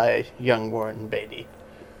by young Warren Beatty.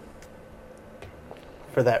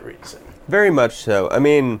 For that reason. Very much so. I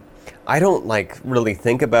mean, I don't, like, really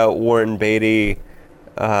think about Warren Beatty.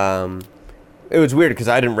 It was weird because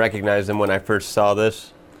I didn't recognize him when I first saw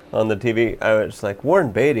this on the TV. I was like,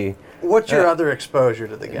 Warren Beatty. What's your other exposure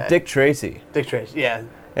to the guy? Dick Tracy. Dick Tracy, yeah.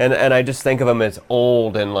 And I just think of him as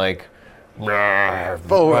old and like.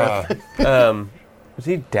 Bullworth. Was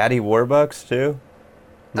he Daddy Warbucks too?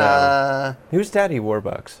 No. Who's Daddy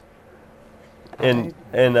Warbucks? In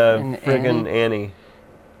friggin' Annie.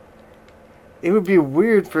 It would be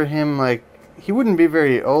weird for him, like, he wouldn't be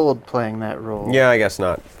very old playing that role. Yeah, I guess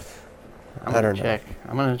not. I'm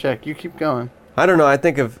gonna check. You keep going. I don't know. I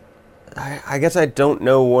think of. I guess I don't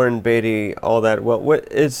know Warren Beatty all that well.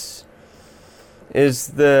 What is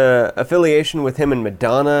the affiliation with him and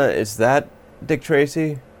Madonna? Is that Dick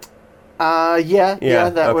Tracy? Yeah,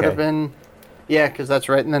 that would okay. have been, because that's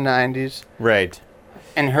right in the 90s. Right.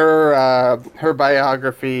 And her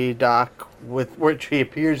biography doc, with which he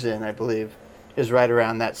appears in, I believe, is right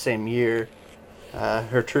around that same year.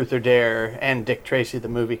 Her Truth or Dare and Dick Tracy, the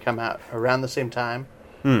movie, come out around the same time.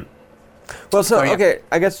 Well, so okay,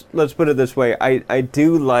 I guess let's put it this way. I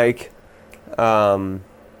do like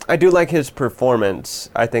his performance.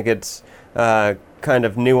 I think it's kind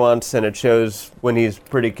of nuanced, and it shows when he's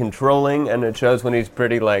pretty controlling, and it shows when he's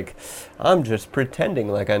pretty like, I'm just pretending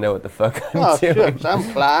like I know what the fuck I'm doing. Shucks, I'm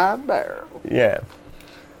fly barrel. Yeah.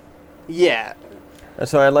 Yeah.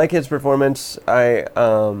 So I like his performance. I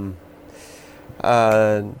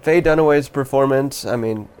Faye Dunaway's performance, I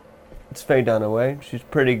mean, it's Faye Dunaway. She's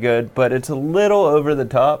pretty good, but it's a little over the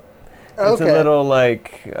top. It's a little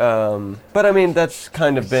like, but I mean, that's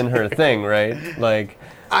kind of been her thing, right? Like,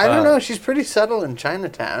 I don't know. She's pretty subtle in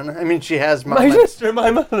Chinatown. I mean, she has my moments. sister,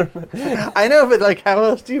 my mother. I know, but like, how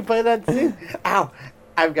else do you play that scene? Ow!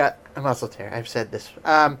 I've got a muscle tear. I've said this.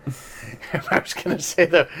 I was gonna say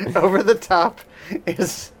the over the top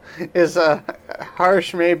is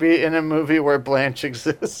harsh, maybe in a movie where Blanche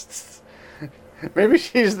exists. Maybe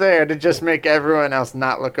she's there to just make everyone else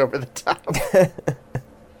not look over the top.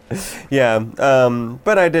 Yeah,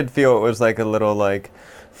 but I did feel it was like a little like,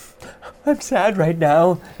 I'm sad right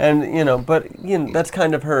now, and but that's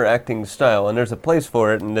kind of her acting style, and there's a place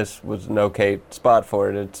for it, and this was an okay spot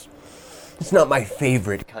for it. It's not my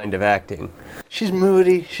favorite kind of acting. She's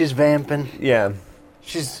moody. She's vamping. Yeah.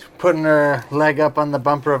 She's putting her leg up on the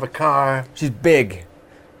bumper of a car. She's big.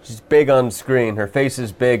 She's big on screen. Her face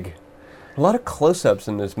is big. A lot of close-ups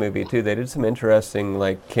in this movie too. They did some interesting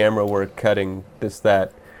like camera work, cutting this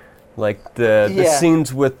that. Like the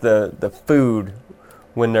scenes with the food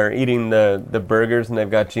when they're eating the burgers and they've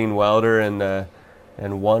got Gene Wilder and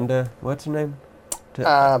Wanda. What's her name?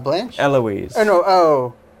 Blanche? Eloise. Oh, no.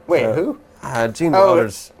 Oh, wait, who? Gene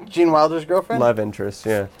Wilder's Gene Wilder's girlfriend? love interest,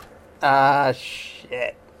 yeah.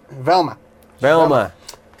 Shit. Velma. Yeah,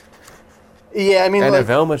 I mean, and like,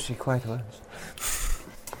 Velma, she quite was.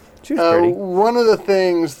 She was pretty. One of the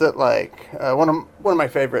things that, like, one of my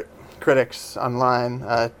favorite critics online,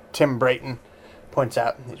 Tim Brayton, points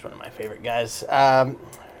out, he's one of my favorite guys,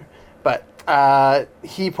 but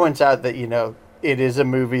he points out that, it is a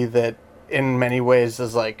movie that in many ways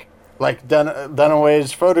is like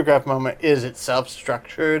Dunaway's photograph moment is itself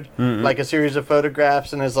structured like a series of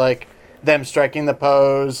photographs, and is like them striking the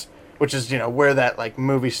pose, which is, where that like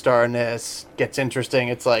movie starness gets interesting.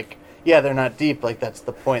 It's like, yeah, they're not deep, like that's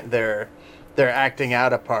the point. They're acting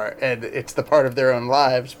out a part, and it's the part of their own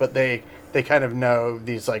lives, but they kind of know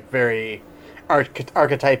these like very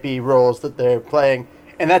archetype-y roles that they're playing.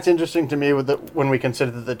 And that's interesting to me when we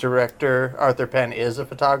consider that the director, Arthur Penn, is a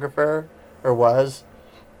photographer, or was.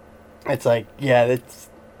 It's like, yeah,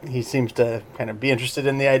 he seems to kind of be interested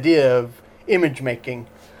in the idea of image making.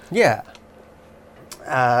 Yeah.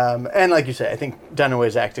 And like you say, I think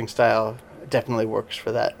Dunaway's acting style definitely works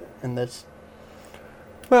for that in this.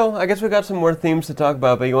 Well, I guess we got some more themes to talk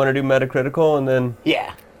about, but you want to do Metacritical, and then...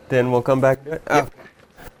 Yeah. Then we'll come back to it? Yep.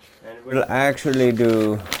 And we'll actually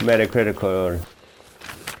do Metacritical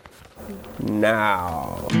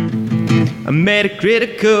now.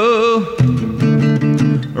 Metacritical.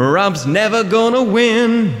 Rob's never gonna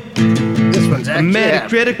win. This one's actually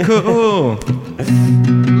Metacritical.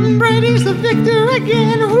 Brady's the victor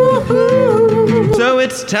again. Woo-hoo. So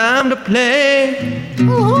it's time to play.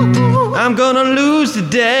 I'm gonna lose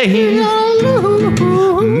today.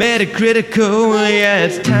 Metacritical, yeah,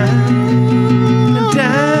 it's time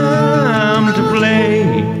to play.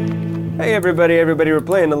 Hey everybody, we're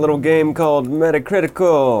playing a little game called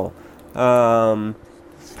Metacritical.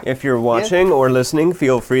 If you're watching or listening,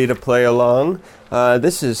 feel free to play along.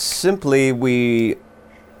 This is simply, we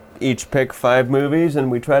each pick 5 movies and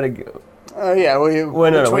we try to... we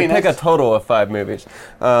pick a total of 5 movies.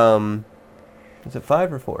 Is it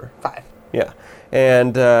 5 or 4? 5. Yeah.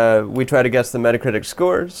 And we try to guess the Metacritic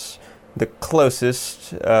scores. The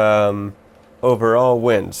closest overall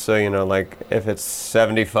wins. So, like if it's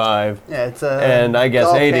 75 and I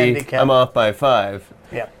guess 80, handicap. I'm off by 5.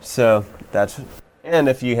 Yeah. So that's... And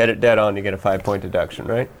if you hit it dead on, you get a 5-point deduction,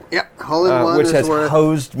 right? Yep. Hole in one which is has worth...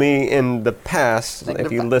 hosed me in the past,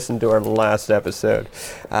 if you 5. listen to our last episode.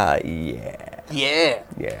 Yeah. Yeah,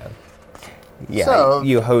 So,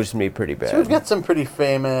 you hosed me pretty bad. So we've got some pretty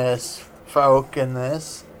famous folk in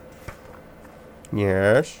this.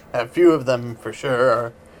 Yes. A few of them, for sure,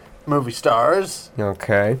 are movie stars.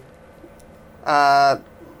 Okay. No,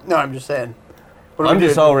 I'm just saying. I'm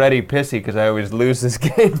just already pissy because I always lose this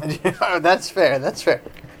game. That's fair.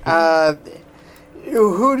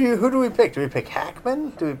 Who do we pick? Do we pick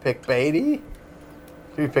Hackman? Do we pick Beatty?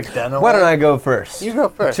 Do we pick Dunaway? Why don't I go first? You go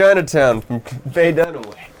first. Chinatown from Faye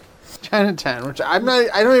Dunaway. Chinatown, which I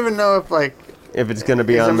don't even know if it's going to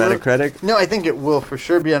be on Metacritic. No, I think it will for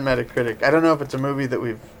sure be on Metacritic. I don't know if it's a movie that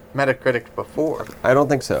we've Metacritic'd before. I don't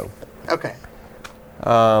think so. Okay.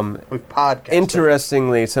 We've podcasted.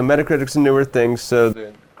 Interestingly, so Metacritic's a newer thing, so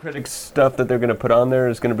the critics stuff that they're going to put on there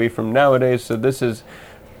is going to be from nowadays. So this is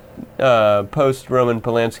post Roman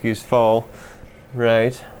Polanski's fall,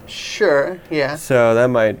 right? Sure, yeah. So that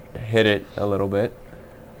might hit it a little bit.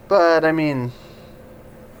 But I mean,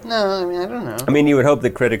 I don't know. I mean, you would hope the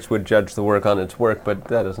critics would judge the work on its work, but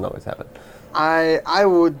that doesn't always happen. I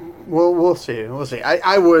would. We'll see. We'll see.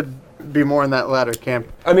 I would be more in that latter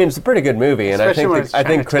camp. I mean, it's a pretty good movie, and Especially when it's I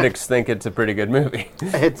think Chinatown. critics think it's a pretty good movie.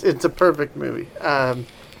 It's a perfect movie.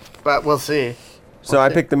 But we'll see. So I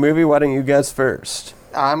picked the movie. Why don't you guess first?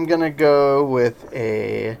 I'm gonna go with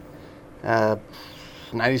a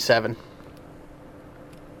 97.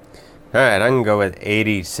 All right, I can go with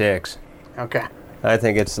 86. Okay. I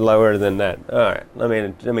think it's lower than that. All right, let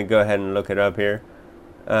me go ahead and look it up here.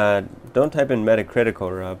 Don't type in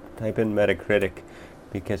Metacritical, Rob. Type in Metacritic,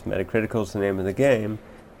 because Metacritical is the name of the game,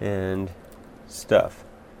 and stuff.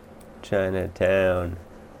 Chinatown.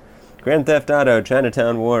 Grand Theft Auto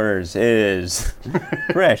Chinatown Wars is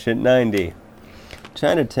fresh at 90.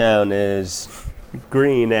 Chinatown is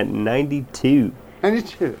green at 92.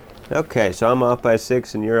 92. Okay, so I'm off by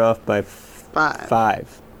 6 and you're off by 5.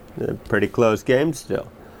 5. A pretty close game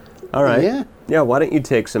still. All right. Yeah. Yeah, why don't you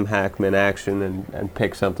take some Hackman action and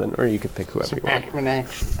pick something, or you could pick whoever you want. Hackman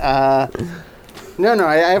action. No,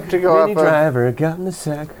 I have to go Mini off of... driver got in the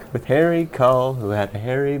sack with Harry Call, who had a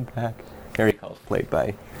hairy back. Harry Call's played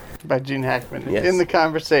by... by Gene Hackman Yes. in the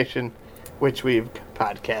conversation, which we've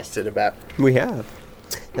podcasted about. We have.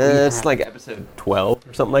 It's like episode 12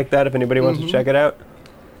 or something like that, if anybody wants to check it out.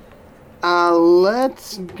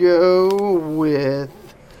 Let's go with...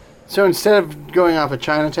 So instead of going off of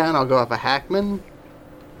Chinatown, I'll go off of Hackman.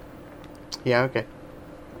 Yeah, okay.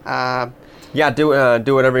 Yeah, do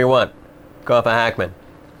whatever you want. Go off of Hackman.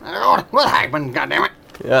 What Hackman, goddammit?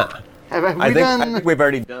 Yeah. Have we I done... think we've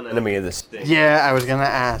already done Enemy of the State. Yeah, I was gonna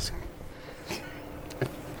ask.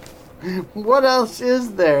 What else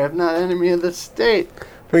is there if not Enemy of the State?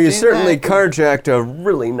 Well, you Gene certainly Hackman. carjacked a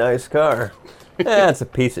really nice car. That's a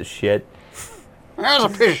piece of shit. There's a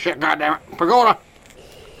piece of shit, goddammit. Pagoda.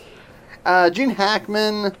 Gene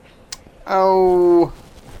Hackman. Oh,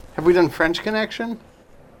 have we done French Connection?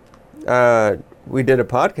 We did a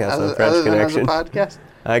podcast on French other than as a Connection. podcast?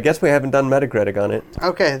 I guess we haven't done Metacritic on it.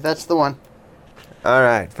 Okay, that's the one. All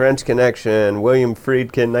right, French Connection. William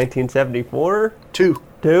Friedkin, 1974. 2.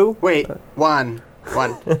 2. Wait, 1.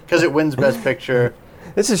 1. Because it wins Best Picture.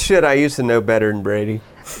 This is shit I used to know better than Brady.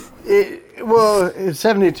 Well,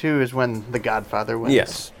 72 is when The Godfather wins.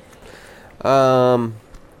 Yes.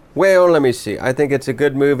 Well, let me see. I think it's a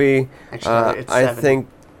good movie. Actually, it's I 70. think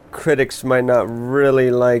critics might not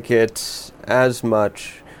really like it as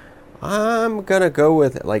much. I'm gonna go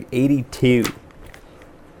with like 82.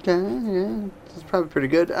 Okay, yeah, it's probably pretty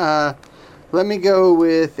good. Let me go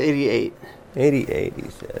with 88. 88, he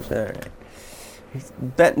says. All right. He's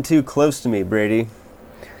betting too close to me, Brady.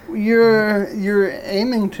 You're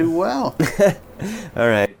aiming too well. All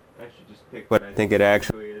right. I should just pick what I think it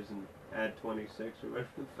actually is and add 26 or whatever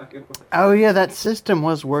the fuck it was. Oh yeah, that system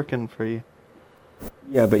was working for you.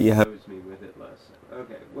 Yeah, but you hosed me with it last time.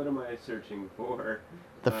 Okay, what am I searching for?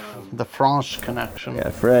 The French Connection. Yeah,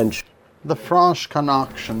 French. The French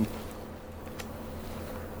Connection.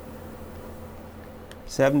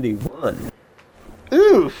 71.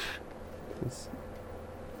 Oof.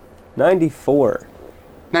 94.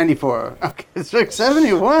 94. Okay, so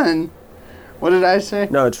 71. What did I say?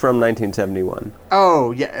 No, it's from 1971.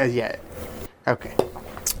 Oh yeah, yeah. Okay.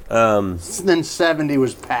 Then 70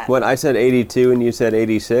 was Pat. What, I said 82 and you said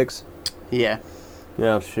 86? Yeah.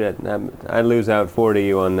 Oh, shit. I lose out 4 to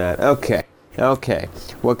you on that. Okay.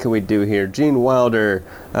 What can we do here? Gene Wilder.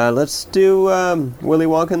 Let's do Willy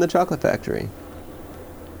Wonka and the Chocolate Factory.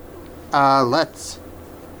 Let's.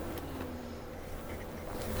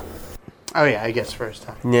 Oh yeah, I guess first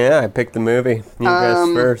time. Yeah, I picked the movie. You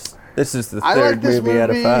guess first. This is the I third like this movie out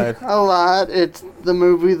of 5. a lot. It's the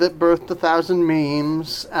movie that birthed 1,000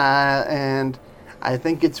 memes, and I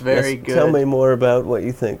think it's very Yes, good. Tell me more about what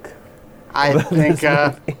you think. I think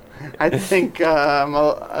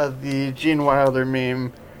the Gene Wilder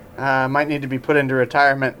meme might need to be put into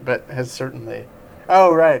retirement, but has certainly.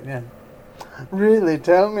 Oh right, yeah. Really,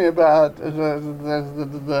 tell me about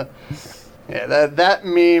yeah, that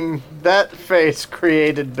meme, that face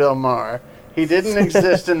created Bill Maher. He didn't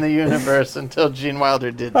exist in the universe until Gene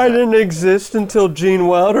Wilder did that. I didn't exist until Gene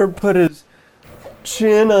Wilder put his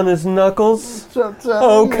chin on his knuckles. So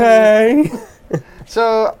tell me. Okay.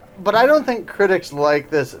 So, but I don't think critics like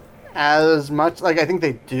this as much. Like, I think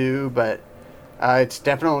they do, but it's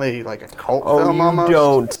definitely like a cult film you almost.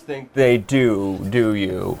 don't think they do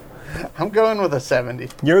you? I'm going with a 70.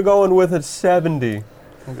 You're going with a 70.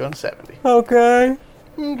 I'm going 70. Okay.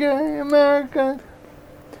 Okay, America.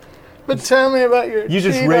 But tell me about your You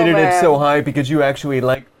just Cheeto rated Man. it so high because you actually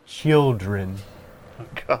like children. Oh,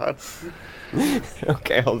 God.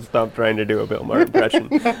 Okay, I'll stop trying to do a Bill Maher impression.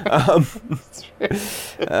 I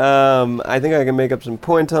think I can make up some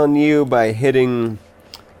points on you by hitting...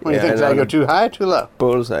 What do you think? Did I go too high or too low?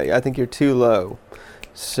 Bullseye. I think you're too low.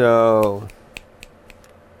 So...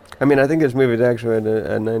 I mean, I think this movie's actually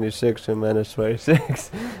at 96 and minus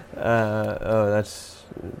 26. That's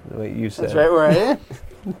what you said. That's right where I am.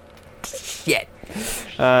 Shit.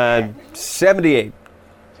 78.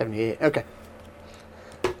 78. Okay.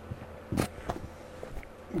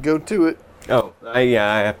 Go to it. Oh, I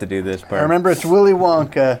have to do this part. Remember, it's Willy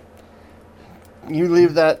Wonka. You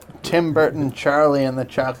leave that Tim Burton, Charlie and the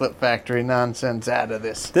Chocolate Factory nonsense out of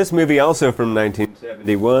this. This movie, also from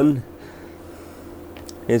 1971,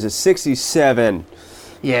 is a 67.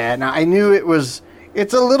 Yeah, now I knew it was...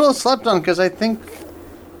 It's a little slept on because I think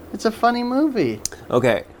it's a funny movie.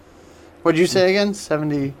 Okay. What'd you say again?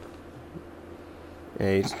 70...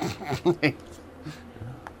 8.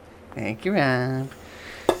 Thank you, Rob.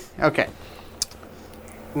 Okay.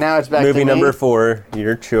 Now it's back to Movie me. number 4,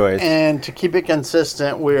 your choice. And to keep it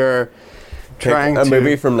consistent, we're Pick trying a to...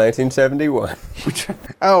 movie from 1971.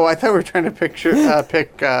 Oh, I thought we were trying to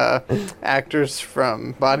pick actors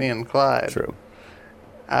from Bonnie and Clyde. True.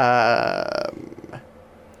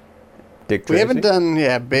 Dick Tracy? We haven't done,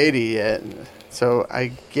 Beatty yet. So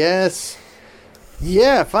I guess...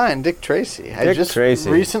 Yeah, fine, Dick Tracy. I just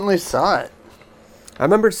recently saw it. I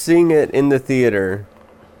remember seeing it in the theater.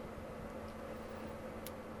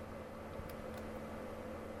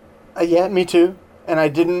 Yeah, me too. And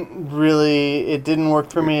it didn't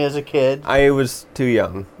work for me as a kid. I was too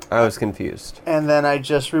young. I was confused. And then I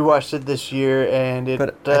just rewatched it this year, and it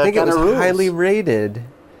But I think it was rules. highly rated.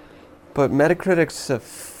 But Metacritic's a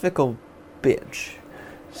fickle bitch.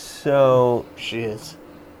 So, She is.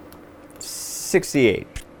 68.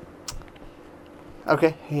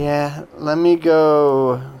 Okay, yeah. Let me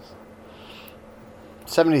go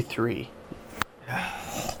 73.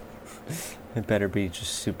 It better be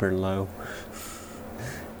just super low.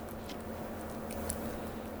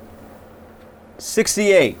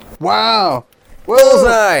 68. Wow! Whoa!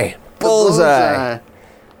 Bullseye! The Bullseye!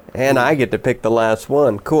 And I get to pick the last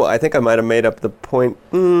one. Cool. I think I might have made up the point.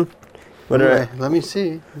 What Let me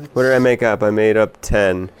see. did I make up? I made up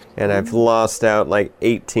 10. And I've lost out like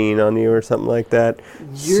 18 on you or something like that.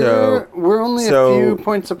 We're only a few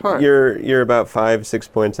points apart. You're about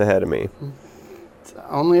 5-6 points ahead of me. It's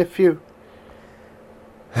only a few.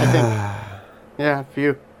 I think. Yeah, a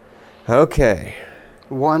few. Okay.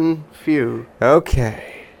 One few.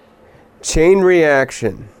 Okay. Chain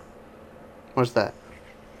Reaction. What's that?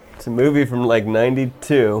 It's a movie from like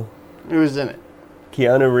 92. Who was in it?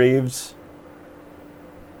 Keanu Reeves.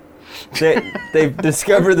 They've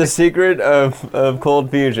discovered the secret of cold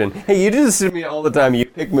fusion. Hey, you do this to me all the time. You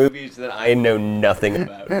pick movies that I know nothing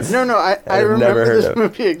about. No, I remember this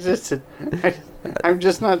movie existed. I'm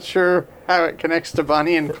just not sure how it connects to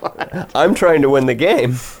Bonnie and Clyde. I'm trying to win the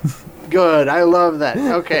game. Good, I love that.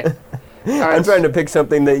 Okay. All right, I'm trying to pick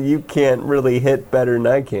something that you can't really hit better than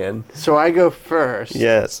I can. So I go first.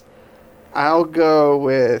 Yes. I'll go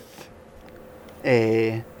with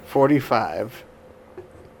a 45.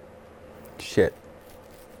 Shit.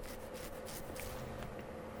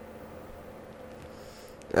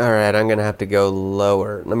 Alright, I'm going to have to go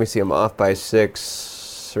lower. Let me see, I'm off by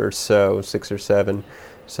 6 or 7.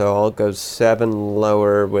 So I'll go 7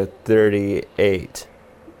 lower with 38.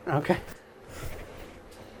 Okay.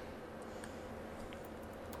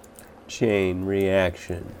 Chain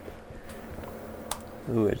Reaction.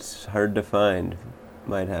 Ooh, it's hard to find.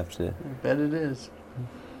 Might have to... I bet it is.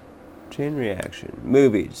 Chain Reaction.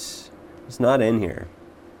 Movies. It's not in here.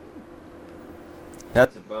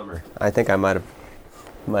 That's a bummer. I think I might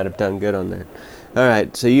have done good on that. All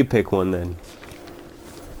right, so you pick one then.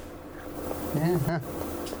 Yeah.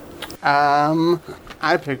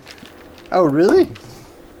 I picked. Oh, really?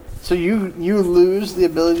 So you lose the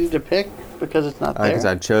ability to pick because it's not there? Because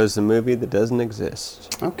I chose the movie that doesn't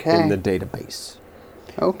exist Okay. in the database.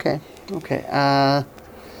 Okay.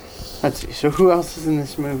 Let's see. So who else is in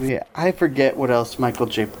this movie? I forget what else Michael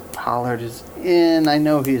J. Pollard is in. I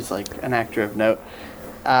know he's like an actor of note.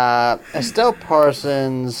 Estelle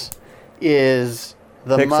Parsons is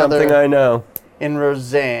the Pick mother something I know. in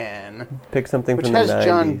Roseanne, Pick something which from the 90s. has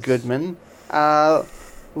John Goodman.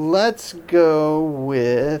 Let's go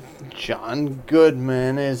with John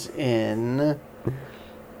Goodman is in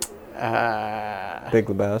Big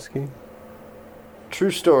Lebowski. True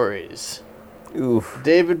Stories. Oof.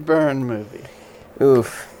 David Byrne movie.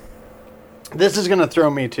 Oof. This is going to throw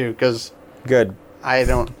me too because Good. I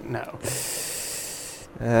don't know.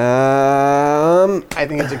 Um. I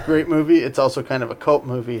think it's a great movie. It's also kind of a cult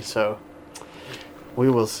movie, so We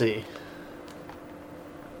will see.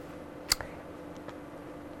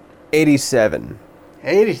 87.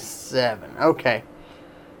 87. Okay.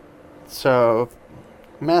 So,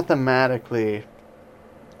 mathematically,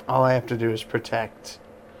 all I have to do is protect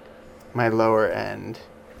my lower end.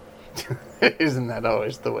 Isn't that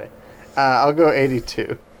always the way? I'll go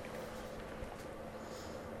 82.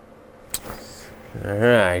 All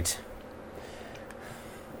right.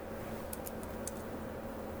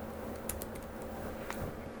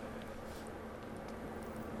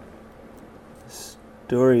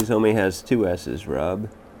 Stories only has 2 S's, Rob.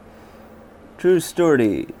 True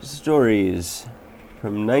Stories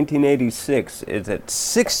from 1986 is at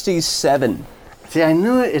 67. See, I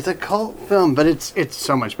knew it. It's a cult film, but it's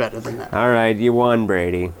so much better than that. All right, you won,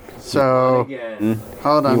 Brady. So, Again.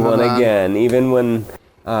 hold on. You won hold on. again. Even when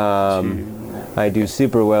I do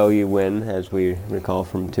super well, you win, as we recall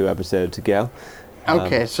from 2 episodes ago.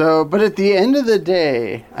 Okay, so, but at the end of the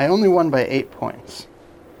day, I only won by 8 points.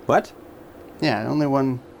 What? Yeah, I only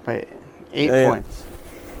won by 8 Yeah. points.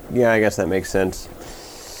 Yeah, I guess that makes sense.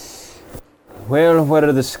 Well, what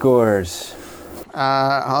are the scores?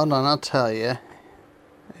 Hold on, I'll tell you.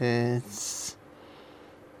 It's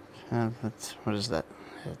what is that?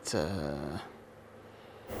 It's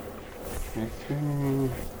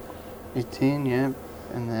 18, yep,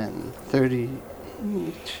 and then 30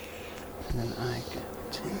 each, and then I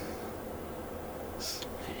get 10, and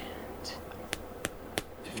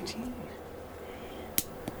 15.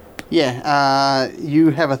 Yeah,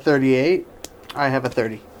 you have a 38, I have a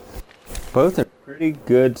 30. Both are pretty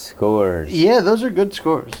good scores. Yeah, those are good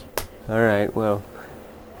scores. All right, well,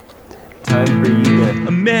 time for you to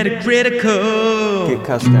A Metacritical. get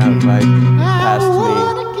cussed out by past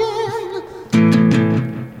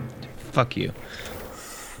Fuck you.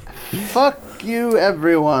 Fuck you,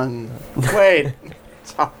 everyone. Wait.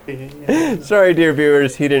 Sorry. me. Sorry, dear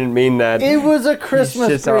viewers, he didn't mean that. It was a Christmas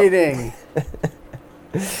just all- greeting.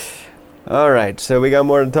 All right, so we got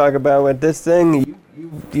more to talk about with this thing.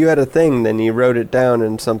 You had a thing, then you wrote it down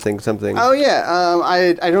in something. Oh yeah,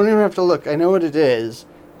 I don't even have to look. I know what it is.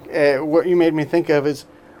 What you made me think of is,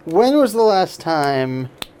 when was the last time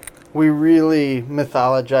we really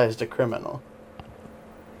mythologized a criminal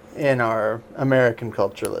in our American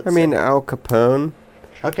culture? Let's I mean, say. Al Capone.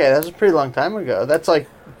 Okay, that was a pretty long time ago. That's like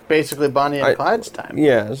basically Bonnie and Clyde's time.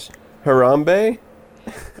 Yes. Harambe?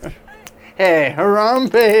 Hey,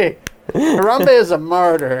 Harambe! Harambe is a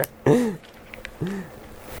martyr.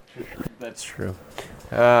 That's true.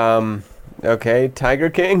 Okay, Tiger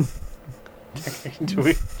King?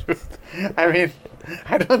 I mean,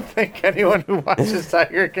 I don't think anyone who watches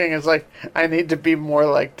Tiger King is like, I need to be more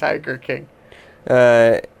like Tiger King.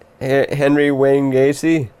 Henry Wayne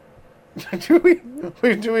Gacy? do we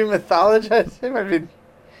mythologize him? I mean,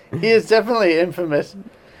 he is definitely infamous.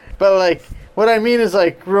 But, like, what I mean is,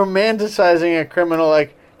 like, romanticizing a criminal,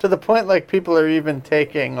 like, to the point, like, people are even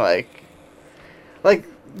taking, like,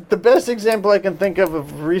 the best example I can think of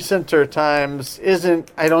recenter times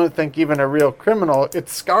isn't, I don't think, even a real criminal.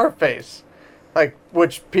 It's Scarface. Like,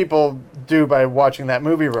 which people do by watching that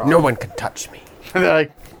movie wrong. No one can touch me. They're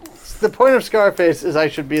like, the point of Scarface is I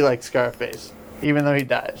should be like Scarface, even though he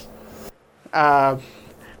dies. But,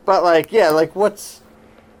 like, yeah, like, what's...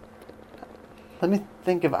 Let me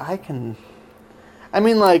think if I can... I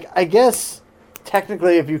mean, like, I guess...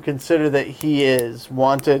 Technically, if you consider that he is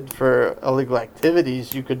wanted for illegal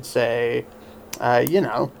activities, you could say,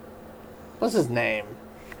 what's his name?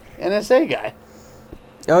 NSA guy.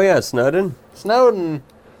 Oh, yeah, Snowden? Snowden,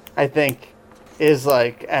 I think, is,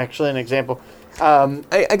 like, actually an example.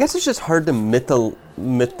 I guess it's just hard to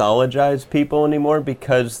mythologize people anymore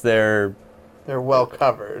because they're well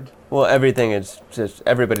covered. Well, everything is just,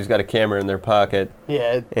 everybody's got a camera in their pocket.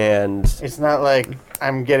 Yeah. And it's not like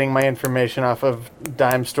I'm getting my information off of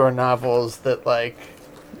dime store novels that, like,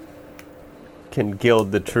 can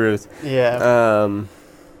gild the truth. Yeah.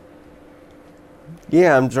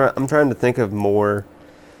 Yeah, I'm trying to think of more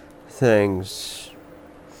things.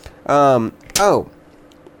 Here's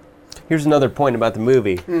another point about the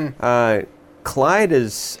movie. Clyde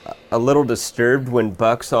is a little disturbed when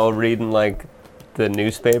Buck's all reading, like, the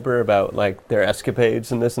newspaper about, like, their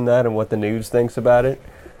escapades and this and that and what the news thinks about it.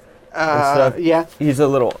 And stuff. Yeah. He's a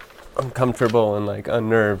little uncomfortable and, like,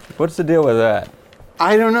 unnerved. What's the deal with that?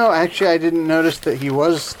 I don't know. Actually, I didn't notice that he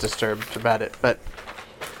was disturbed about it, but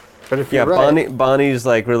if you're right. Bonnie's,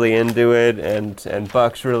 like, really into it, and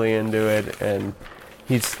Buck's really into it, and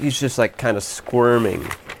he's just, like, kind of squirming.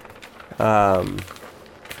 I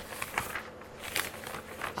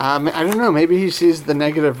don't know. Maybe he sees the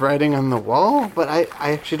negative writing on the wall, but I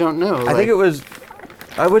actually don't know. I think it was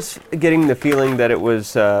I was getting the feeling that it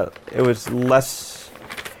was less.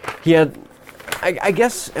 He had. I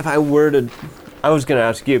guess if I were to, I was going to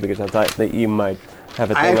ask you because I thought that you might have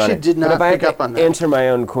a thing I on actually it. did not but if I pick had up to on that. answer my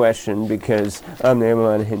own question because I'm the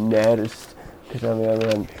one who noticed, because I'm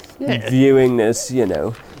the one viewing this,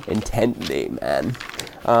 intently, man.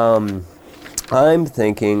 I'm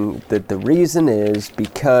thinking that the reason is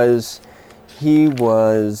because he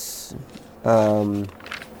was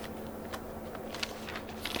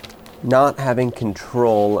not having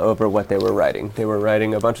control over what they were writing. They were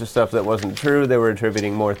writing a bunch of stuff that wasn't true. They were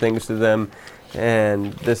attributing more things to them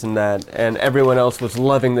and this and that. And everyone else was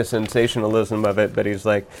loving the sensationalism of it, but he's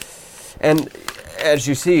like... And as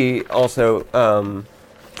you see, also,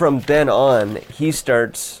 from then on, he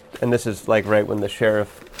starts... And this is like right when the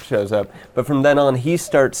sheriff shows up. But from then on, he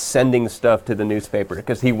starts sending stuff to the newspaper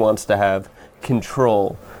because he wants to have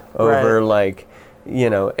control over, Right. like,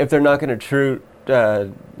 if they're not going to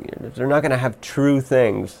if they're not going to have true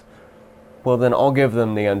things, well, then I'll give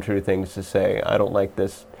them the untrue things to say. I don't like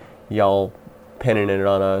this, y'all pinning it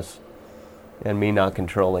on us, and me not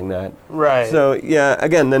controlling that. Right. So, yeah,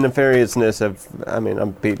 again, the nefariousness of,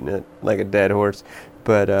 I'm beating it like a dead horse,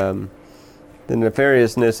 but the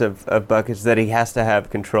nefariousness of Buck is that he has to have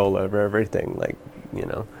control over everything, like,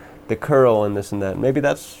 the curl and this and that. Maybe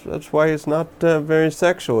that's why he's not very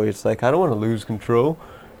sexual. He's like, I don't want to lose control.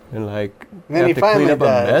 And like, And then have he to clean finally up a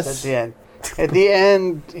does mess. at the end. At the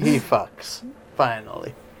end, he fucks.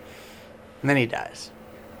 Finally. And then he dies.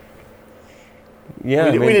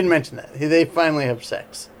 Yeah, We didn't mention that. They finally have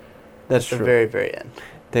sex. That's At the true. very, very end.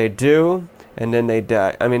 They do, and then they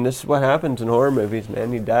die. This is what happens in horror movies,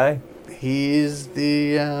 man. You die. He's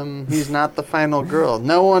he's not the final girl.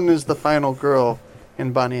 No one is the final girl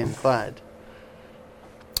in Bonnie and Clyde.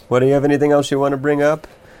 What, do you have anything else you want to bring up?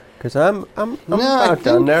 Because I'm No, I about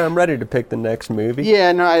done think- there. I'm ready to pick the next movie.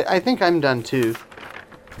 Yeah, no, I think I'm done too.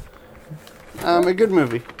 A good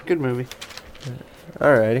movie. Good movie.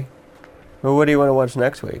 Alrighty. Well, what do you want to watch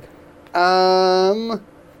next week? I'm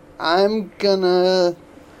gonna.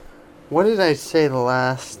 What did I say the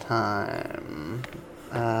last time?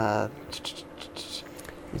 You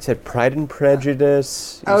said Pride and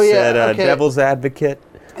Prejudice. You Oh, yeah, said okay. Devil's Advocate.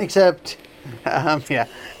 Except, that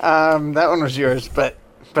one was yours, but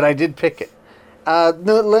I did pick it.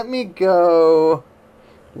 No, let me go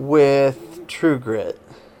with True Grit,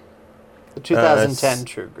 the 2010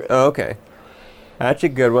 True Grit. Oh, okay. That's a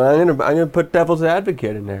good one. I'm gonna put Devil's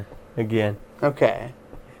Advocate in there again. Okay.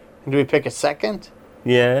 Do we pick a second?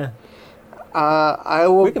 Yeah. I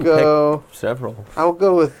will We can go. pick several. I'll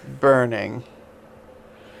go with Burning.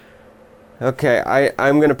 Okay,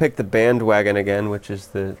 I'm going to pick The Bandwagon again, which is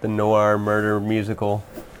the noir murder musical.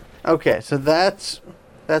 Okay, so that's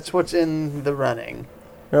what's in the running.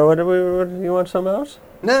 Oh, what do you want something else?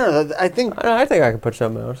 No, I think. I think I can put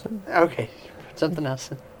something else in. Okay, put something else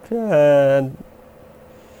in.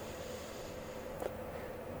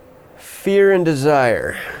 Fear and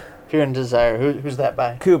Desire. Fear and Desire. Who's that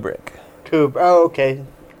by? Kubrick. Oh, okay.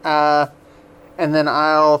 And then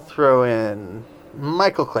I'll throw in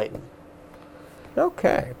Michael Clayton.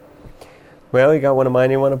 Okay. Well, you got one of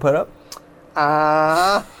mine you want to put up?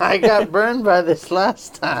 I got burned by this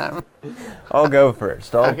last time. I'll go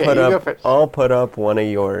first. Okay, you go first. I'll put up one of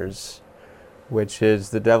yours, which is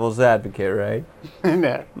The Devil's Advocate, right?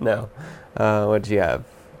 No. No. What'd you have?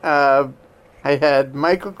 I had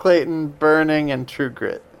Michael Clayton, Burning, and True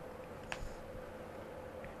Grit.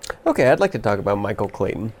 Okay, I'd like to talk about Michael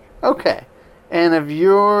Clayton. Okay. And of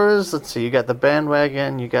yours, let's see, you got The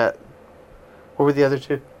Bandwagon, you got... What were the other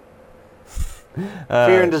two?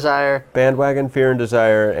 Fear and Desire. Bandwagon, Fear and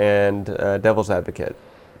Desire, and Devil's Advocate.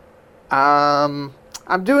 I'm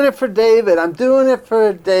doing it for David.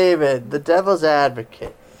 The Devil's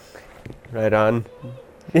Advocate. Right on.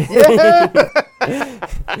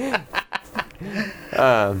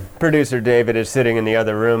 Producer David is sitting in the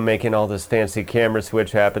other room making all this fancy camera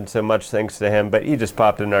switch happen, so much thanks to him, but he just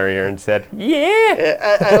popped in our ear and said,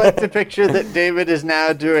 yeah! I like to picture that David is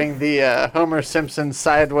now doing the Homer Simpson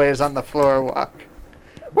sideways on the floor walk.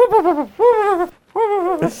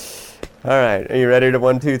 Alright, are you ready to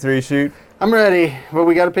 1, 2, 3 shoot? I'm ready. Well,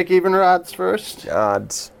 we got to pick even or odds first.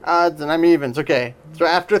 Odds. Odds, and I'm evens. Okay, so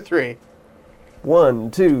after 3.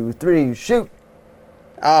 1, 2, 3 shoot!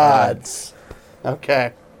 Odds.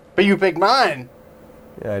 Okay. But you picked mine.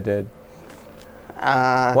 Yeah, I did.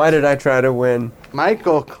 Uh, Why did I try to win?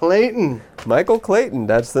 Michael Clayton. Michael Clayton,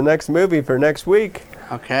 that's the next movie for next week.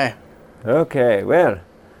 Okay. Okay, well,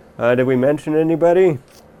 did we mention anybody?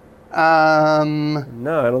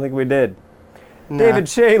 No, I don't think we did. No. David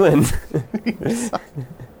Shalin.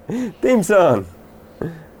 Theme song.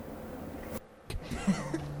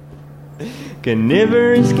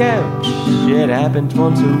 Carnivorous couch, it happens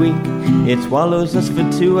once a week. It swallows us for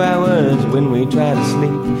 2 hours when we try to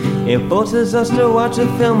sleep. It forces us to watch a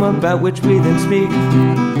film about which we then speak.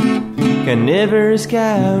 Carnivorous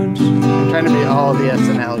couch. I'm trying to be all the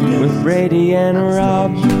SNL kids. With Brady and on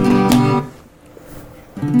Rob.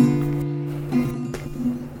 stage.